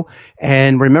show.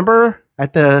 And remember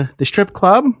at the strip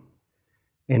club,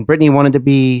 and Brittany wanted to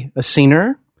be a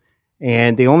singer.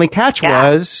 And the only catch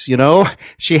was,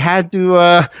 she had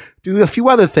to do a few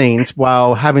other things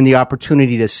while having the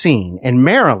opportunity to sing. And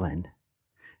Marilyn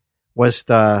was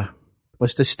the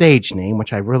stage name,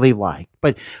 which I really liked.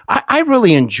 But I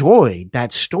really enjoyed that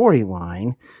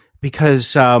storyline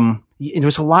because there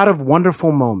was a lot of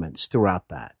wonderful moments throughout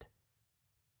that.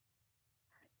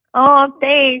 Oh,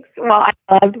 thanks. Well, I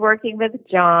loved working with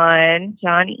John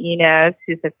Enos,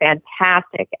 who's a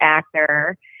fantastic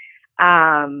actor.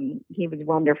 He was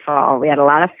wonderful. We had a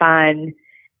lot of fun.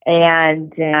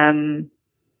 And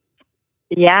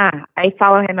Yeah, I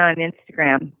follow him on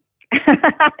Instagram.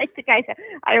 I think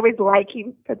I always like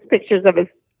he puts pictures of his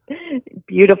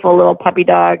beautiful little puppy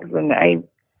dogs, and I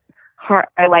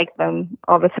like them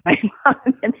all the time on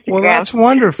Instagram. Well, that's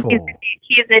wonderful.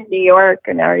 He's in New York,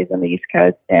 and now he's on the East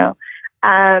Coast now.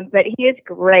 But he is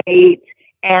great.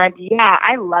 And yeah,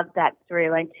 I love that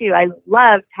storyline too. I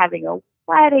loved having a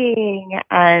wedding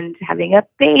and having a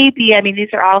baby. I mean, these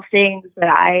are all things that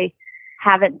I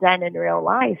haven't done in real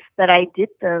life, but I did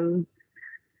them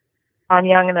on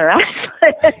Young and the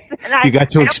Restless. And you got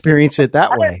to experience it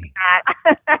that way.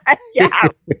 Yeah.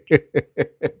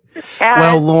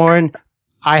 Well, Lauren,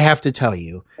 I have to tell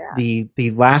you,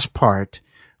 the last part,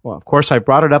 well, of course, I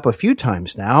brought it up a few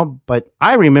times now, but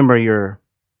I remember your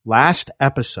last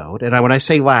episode, and when I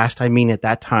say last, I mean at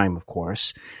that time, of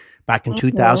course, back in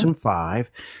 2005,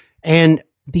 and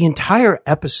the entire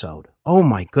episode, oh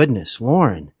my goodness,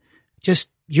 Lauren,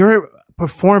 just your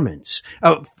performance.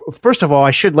 First of all, I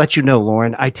should let you know,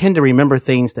 Lauren, I tend to remember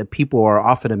things that people are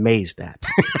often amazed at.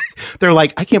 They're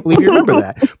like, I can't believe you remember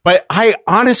that. But I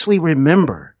honestly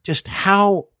remember just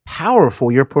how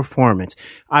powerful your performance.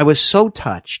 I was so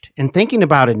touched. And thinking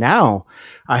about it now,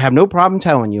 I have no problem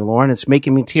telling you, Lauren, it's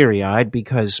making me teary-eyed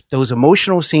because those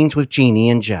emotional scenes with Jeannie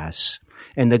and Jess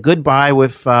and the goodbye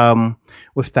with Thad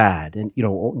and,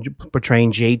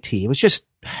 portraying JT. It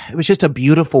was just a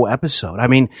beautiful episode. I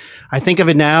mean, I think of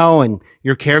it now and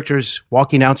your characters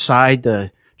walking outside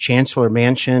the Chancellor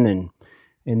Mansion and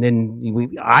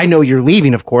then I know you're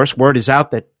leaving, of course. Word is out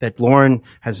that Lauren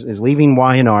is leaving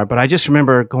Y&R, but I just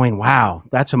remember going, wow,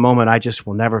 that's a moment I just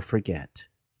will never forget.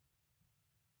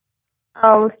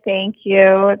 Oh, thank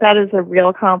you. That is a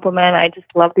real compliment. I just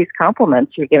love these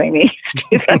compliments you're giving me,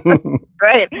 Stephen.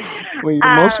 Great. Well,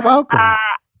 you're most welcome.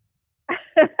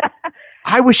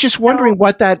 I was just wondering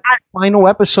what that final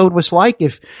episode was like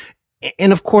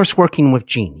and of course, working with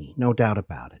Jeannie, no doubt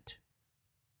about it.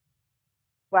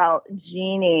 Well,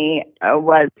 Jeannie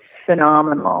was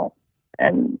phenomenal.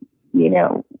 And,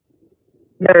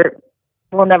 there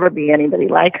will never be anybody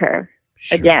like her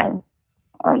again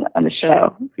on the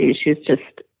show. She's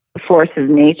just a force of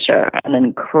nature, an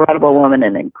incredible woman,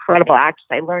 an incredible actress.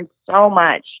 I learned so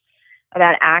much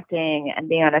about acting and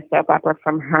being on a soap opera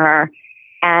from her.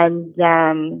 And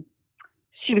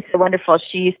she was so wonderful.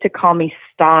 She used to call me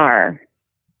Star.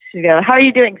 She'd go, "How are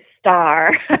you doing,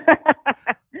 Star?"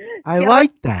 I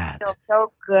like that. I feel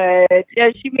so good. Yeah,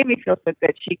 she made me feel so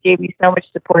good. She gave me so much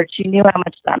support. She knew how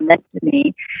much that meant to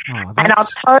me. Oh, and I'll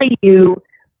tell you.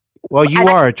 Well, you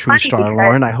are a true star,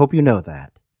 Lauren. I hope you know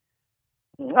that.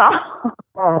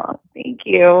 Oh, thank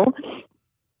you.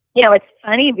 It's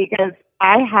funny because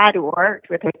I had worked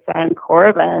with her son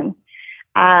Corbin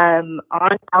on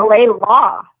LA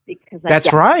Law because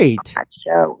that's right. That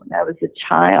show when I was a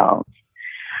child.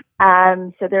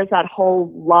 So there's that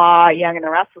whole Law, Young and the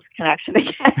Restless connection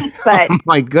again. But oh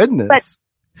my goodness.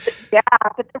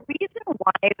 But the reason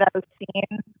why those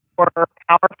scenes were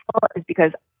powerful is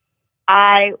because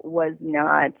I was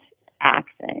not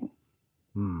acting.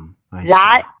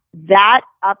 That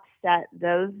upset,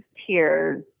 those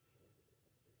tears.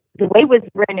 The way it was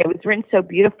written so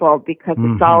beautiful because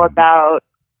it's all about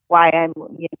why I'm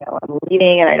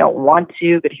leaving and I don't want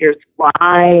to, but here's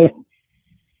why.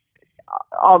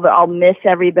 I'll miss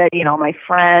everybody and all my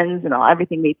friends and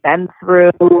everything we've been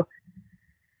through.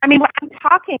 I mean, I'm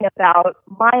talking about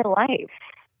my life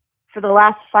for the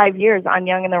last 5 years on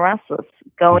Young and the Restless,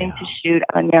 going to shoot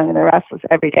on Young and the Restless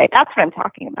every day. That's what I'm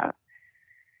talking about.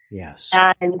 Yes.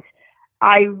 And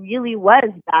I really was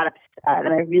that upset,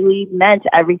 and I really meant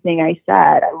everything I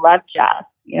said. I love Jess.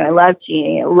 I love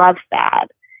Jeannie. I love Thad.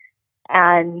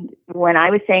 And when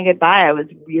I was saying goodbye, I was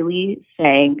really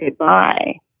saying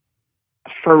goodbye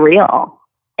for real.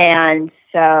 And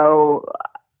so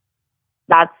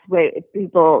that's what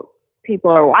people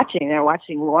are watching. They're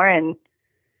watching Lauren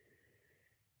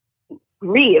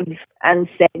grieve and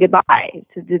say goodbye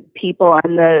to the people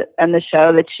on the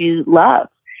show that she loves.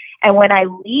 And when I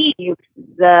leave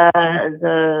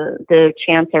the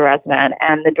Chancellor resident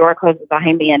and the door closes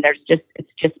behind me and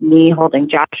it's just me holding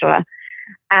Joshua,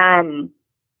 I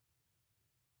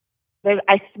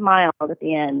smiled at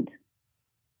the end.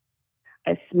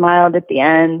 I smiled at the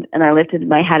end and I lifted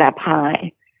my head up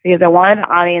high because I wanted the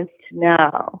audience to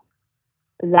know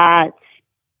that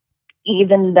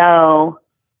even though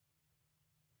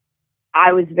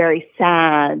I was very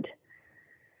sad,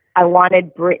 I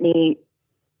wanted Brittany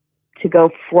to go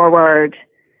forward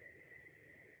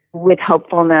with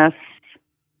hopefulness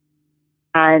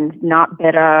and not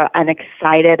bitter and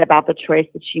excited about the choice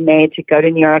that she made to go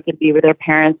to New York and be with her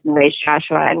parents and raise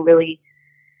Joshua and really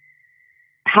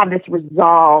have this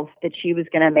resolve that she was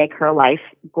going to make her life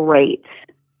great.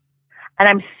 And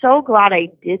I'm so glad I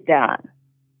did that,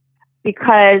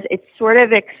 because it sort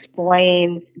of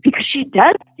explains, because she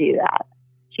does do that.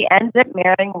 She ends up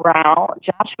marrying Rao.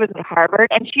 Josh was at Harvard,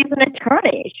 and she's an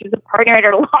attorney. She was a partner at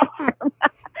her law firm.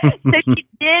 So she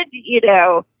did,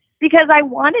 because I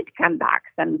wanted to come back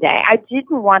someday. I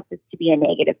didn't want this to be a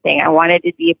negative thing. I wanted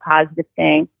it to be a positive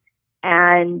thing.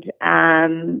 And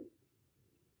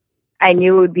I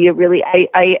knew it would be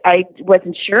I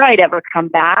wasn't sure I'd ever come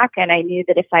back, and I knew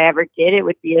that if I ever did, it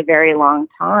would be a very long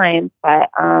time. But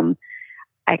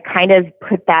I kind of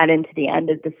put that into the end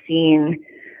of the scene.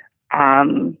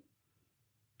 And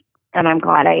I'm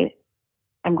glad I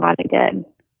did.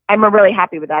 I'm really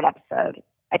happy with that episode.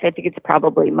 I think it's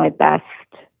probably my best.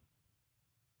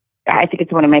 I think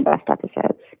it's one of my best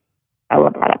episodes. I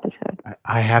love that episode.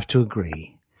 I have to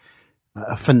agree.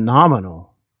 A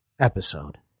phenomenal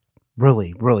episode.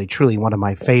 Really, really, truly one of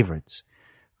my favorites.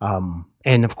 And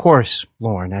of course,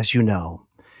 Lauren, as you know,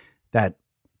 that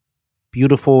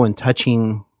beautiful and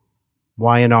touching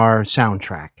Y&R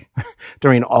soundtrack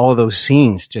during all of those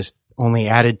scenes just only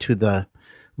added to the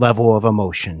level of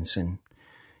emotions.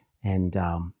 And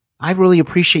I really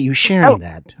appreciate you sharing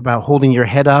that about holding your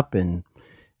head up and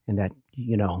that,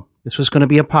 this was going to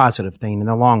be a positive thing in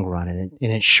the long run. And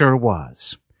it sure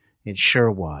was. It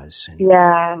sure was. And,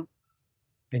 yeah.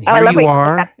 And here you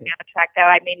are. Soundtrack, though.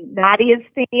 I mean, Nadia's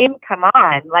theme, come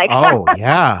on. Oh,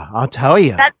 yeah. I'll tell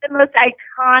you. That's the most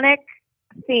iconic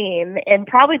theme in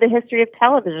probably the history of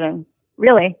television.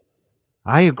 Really.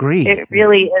 I agree. It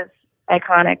really is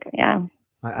iconic. Yeah.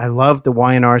 I love the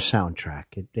Y&R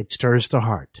soundtrack. It stirs the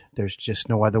heart. There's just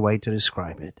no other way to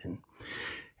describe it.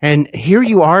 And here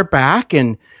you are back,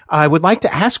 and I would like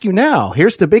to ask you now,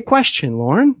 here's the big question,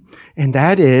 Lauren, and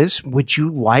that is, would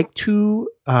you like to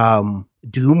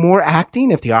do more acting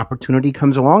if the opportunity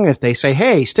comes along? If they say,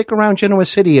 hey, stick around Genoa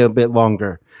City a bit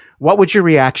longer, what would your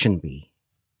reaction be?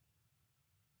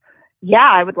 Yeah,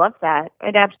 I would love that.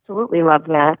 I'd absolutely love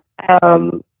that.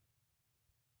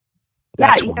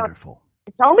 That's wonderful.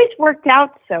 It's always worked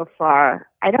out so far.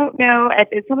 I don't know.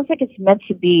 It's almost like it's meant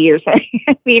to be or something.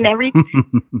 I mean,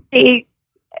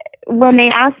 when they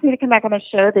ask me to come back on the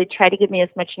show, they try to give me as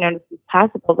much notice as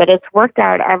possible, but it's worked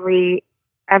out every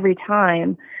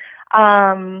time.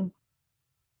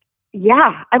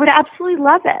 Yeah, I would absolutely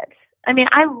love it. I mean,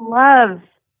 I love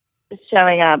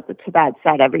showing up to that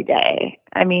set every day.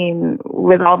 I mean,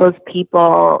 with all those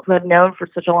people who I've known for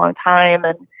such a long time,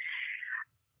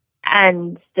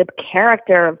 and the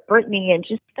character of Brittany, and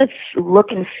just the look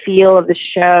and feel of the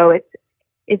show.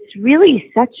 It's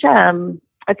really such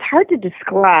it's hard to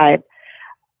describe,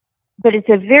 but it's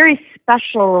a very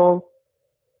special,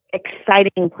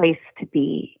 exciting place to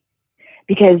be,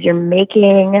 because you're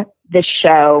making the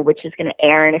show, which is going to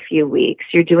air in a few weeks.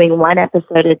 You're doing one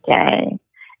episode a day.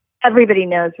 Everybody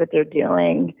knows what they're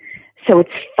doing, so it's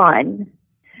fun.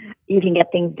 You can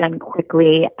get things done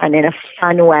quickly and in a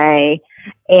fun way.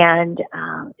 And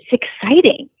it's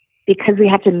exciting because we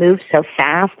have to move so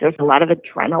fast. There's a lot of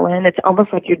adrenaline. It's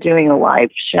almost like you're doing a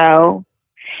live show.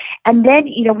 And then,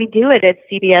 we do it at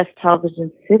CBS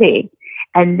Television City.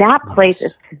 And that place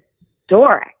is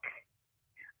historic.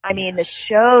 I mean, the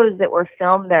shows that were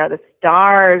filmed there, the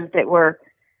stars that were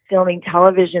filming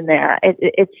television there,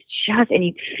 it's just, and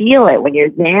you feel it when you're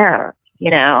there,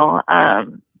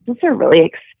 It's a really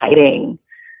exciting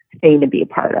thing to be a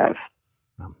part of.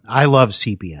 I love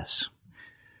CBS.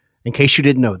 In case you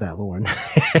didn't know that, Lauren.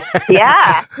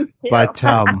 Yeah. But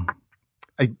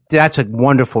that's a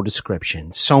wonderful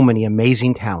description. So many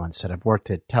amazing talents that have worked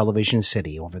at Television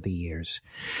City over the years.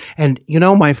 And,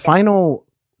 my final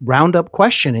roundup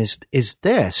question is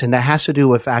this, and that has to do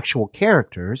with actual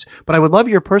characters, but I would love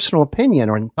your personal opinion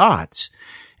or thoughts.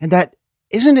 And that,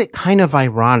 isn't it kind of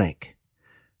ironic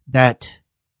that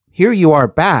here you are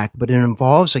back, but it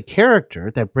involves a character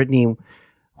that Brittany,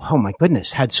 oh my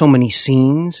goodness, had so many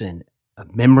scenes and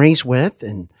memories with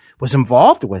and was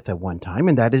involved with at one time,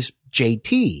 and that is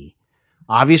JT.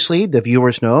 Obviously, the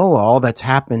viewers know all that's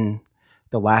happened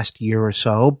the last year or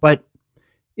so, but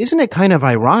isn't it kind of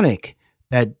ironic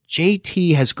that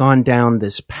JT has gone down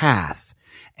this path?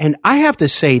 And I have to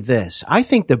say this, I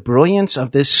think the brilliance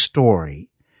of this story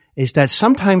is that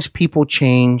sometimes people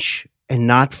change and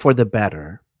not for the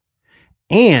better.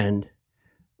 And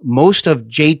most of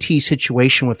JT's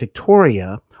situation with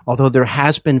Victoria, although there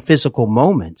has been physical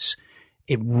moments,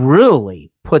 it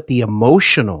really put the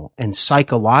emotional and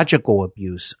psychological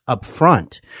abuse up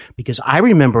front. Because I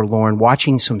remember, Lauren,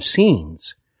 watching some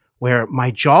scenes where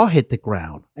my jaw hit the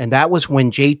ground. And that was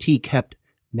when JT kept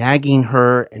nagging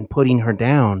her and putting her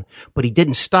down, but he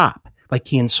didn't stop. Like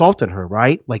he insulted her,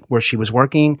 right? Like where she was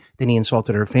working, then he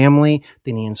insulted her family,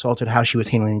 then he insulted how she was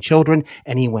handling children,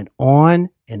 and he went on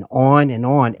and on and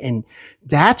on. And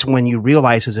that's when you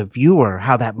realize as a viewer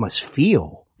how that must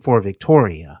feel for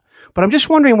Victoria. But I'm just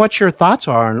wondering what your thoughts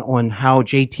are on how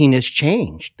JT has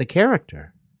changed the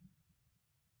character.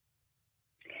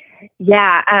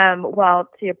 Yeah, well,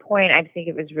 to your point, I think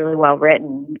it was really well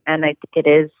written, and I think it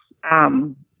is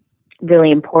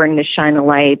really important to shine a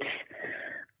light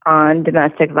on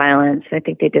domestic violence. I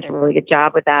think they did a really good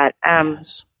job with that.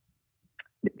 Yes.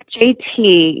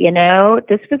 JT,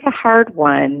 this was a hard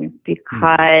one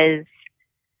because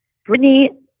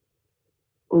Brittany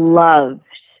loved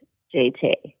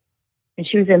JT, and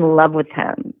she was in love with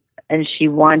him, and she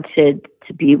wanted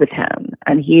to be with him,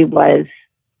 and he was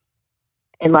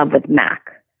in love with Mac.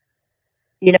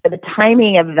 The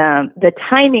timing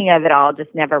of it all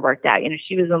just never worked out.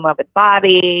 She was in love with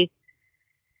Bobby,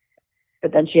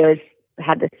 but then she always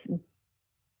had this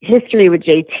history with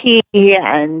JT,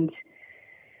 and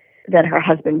then her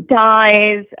husband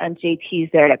dies, and JT's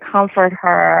there to comfort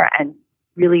her and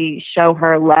really show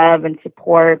her love and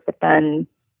support. But then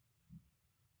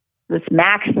this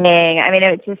Mac thing,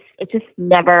 it just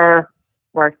never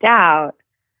worked out.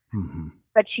 Mm-hmm.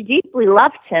 But she deeply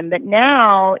loved him. But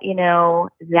now, she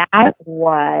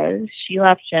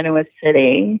left Genoa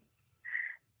City,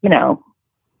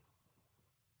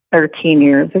 13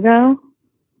 years ago.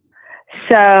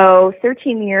 So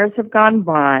 13 years have gone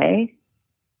by.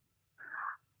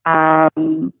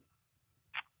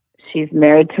 She's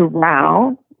married to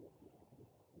Rao.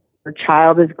 Her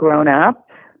child is grown up.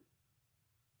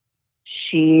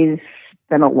 She's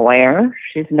been a lawyer.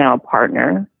 She's now a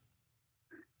partner.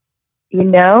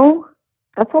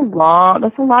 That's a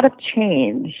lot of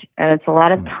change, and it's a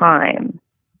lot of time.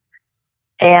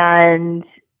 And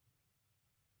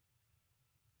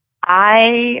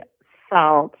I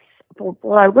felt,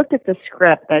 well, I looked at the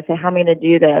script and I said, how am I going to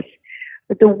do this?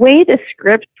 But the way the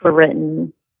scripts were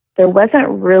written, there wasn't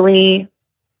really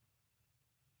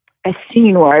a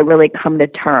scene where I really come to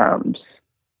terms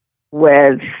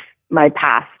with my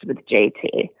past with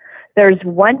JT. There's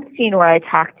one scene where I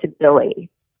talk to Billy,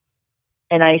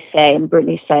 and I say, and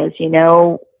Brittany says,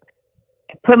 I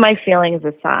put my feelings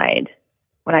aside.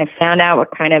 When I found out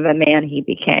what kind of a man he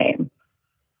became,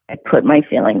 I put my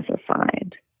feelings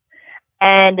aside.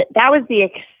 And that was the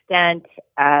extent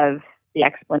of the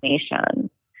explanation.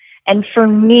 And for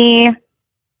me,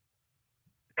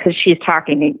 because she's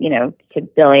talking to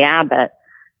Billy Abbott,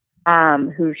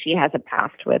 who she has a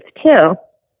past with too,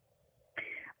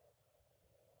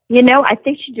 I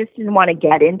think she just didn't want to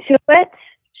get into it.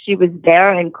 She was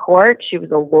there in court. She was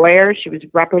a lawyer. She was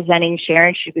representing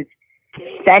Sharon. She was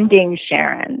defending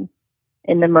Sharon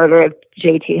in the murder of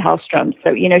J.T. Hellstrom.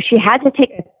 So, she had to take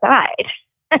a side.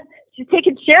 She's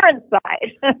taking Sharon's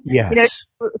side. Yes.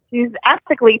 She's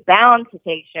ethically bound to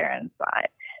take Sharon's side.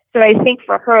 So I think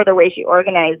for her, the way she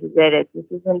organizes this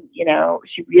isn't,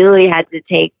 she really had to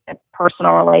take a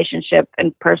personal relationship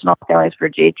and personal feelings for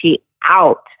JT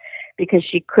out because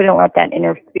she couldn't let that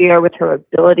interfere with her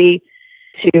ability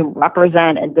to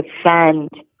represent and defend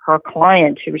her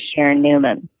client, who was Sharon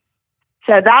Newman.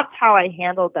 So that's how I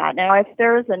handled that. Now, if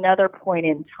there's another point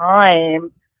in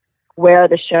time where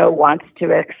the show wants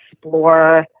to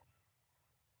explore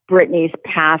Brittany's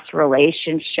past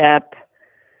relationship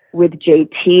with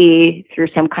JT through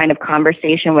some kind of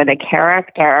conversation with a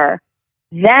character,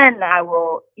 then I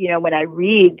will, when I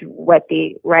read what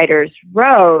the writers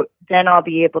wrote, then I'll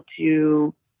be able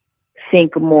to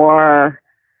think more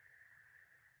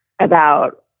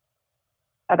about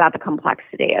the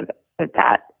complexity of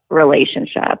that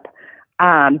relationship.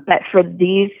 But for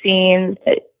these scenes,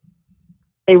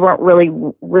 they weren't really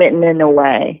written in a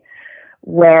way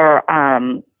where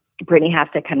Brittany has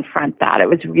to confront that. It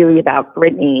was really about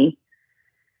Brittany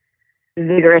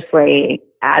vigorously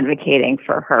advocating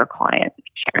for her client,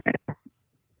 Sharon.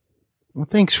 Well,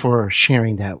 thanks for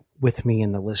sharing that with me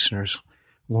and the listeners,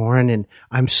 Lauren. And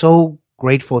I'm so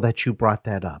grateful that you brought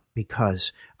that up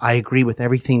because I agree with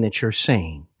everything that you're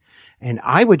saying. And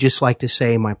I would just like to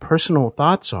say my personal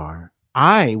thoughts are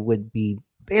I would be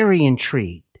very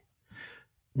intrigued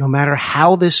no matter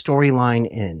how this storyline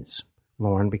ends,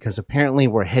 Lauren, because apparently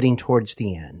we're heading towards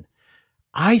the end.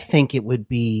 I think it would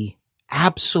be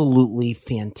absolutely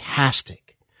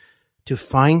fantastic to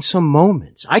find some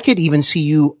moments. I could even see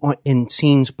you in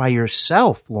scenes by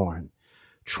yourself, Lauren,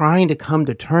 trying to come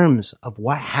to terms of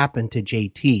what happened to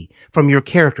JT from your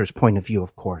character's point of view,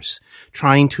 of course,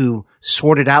 trying to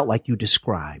sort it out like you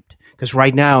described. Because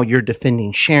right now you're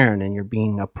defending Sharon and you're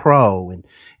being a pro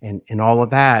and all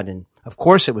of that. And of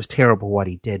course it was terrible what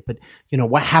he did, but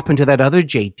what happened to that other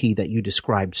JT that you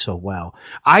described so well?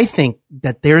 I think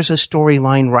that there's a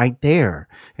storyline right there.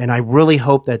 And I really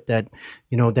hope that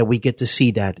we get to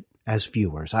see that as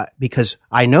viewers, because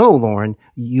I know, Lauren,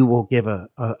 you will give a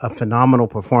phenomenal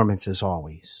performance as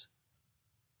always.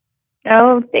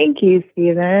 Oh, thank you,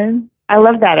 Stephen. I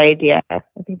love that idea. I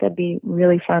think that'd be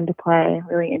really fun to play,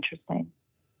 really interesting.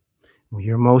 Well,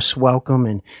 you're most welcome.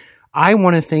 And I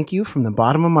want to thank you from the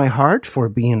bottom of my heart for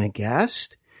being a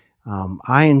guest.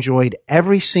 I enjoyed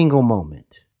every single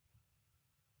moment.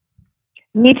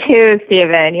 Me too,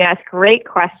 Stephen. You asked great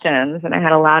questions, and I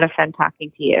had a lot of fun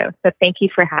talking to you. So thank you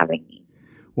for having me.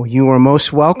 Well, you are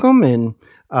most welcome, and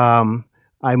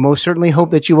I most certainly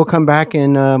hope that you will come back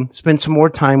and spend some more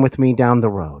time with me down the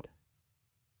road.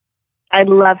 I'd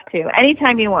love to.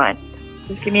 Anytime you want.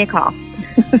 Just give me a call.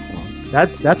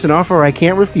 That's an offer I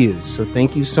can't refuse, so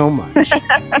thank you so much.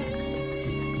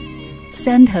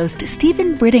 Send host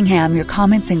Stephen Brittingham your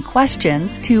comments and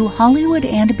questions to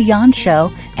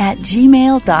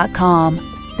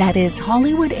hollywoodandbeyondshow@gmail.com. That is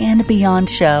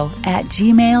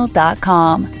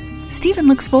hollywoodandbeyondshow@gmail.com. Stephen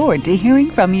looks forward to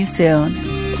hearing from you soon.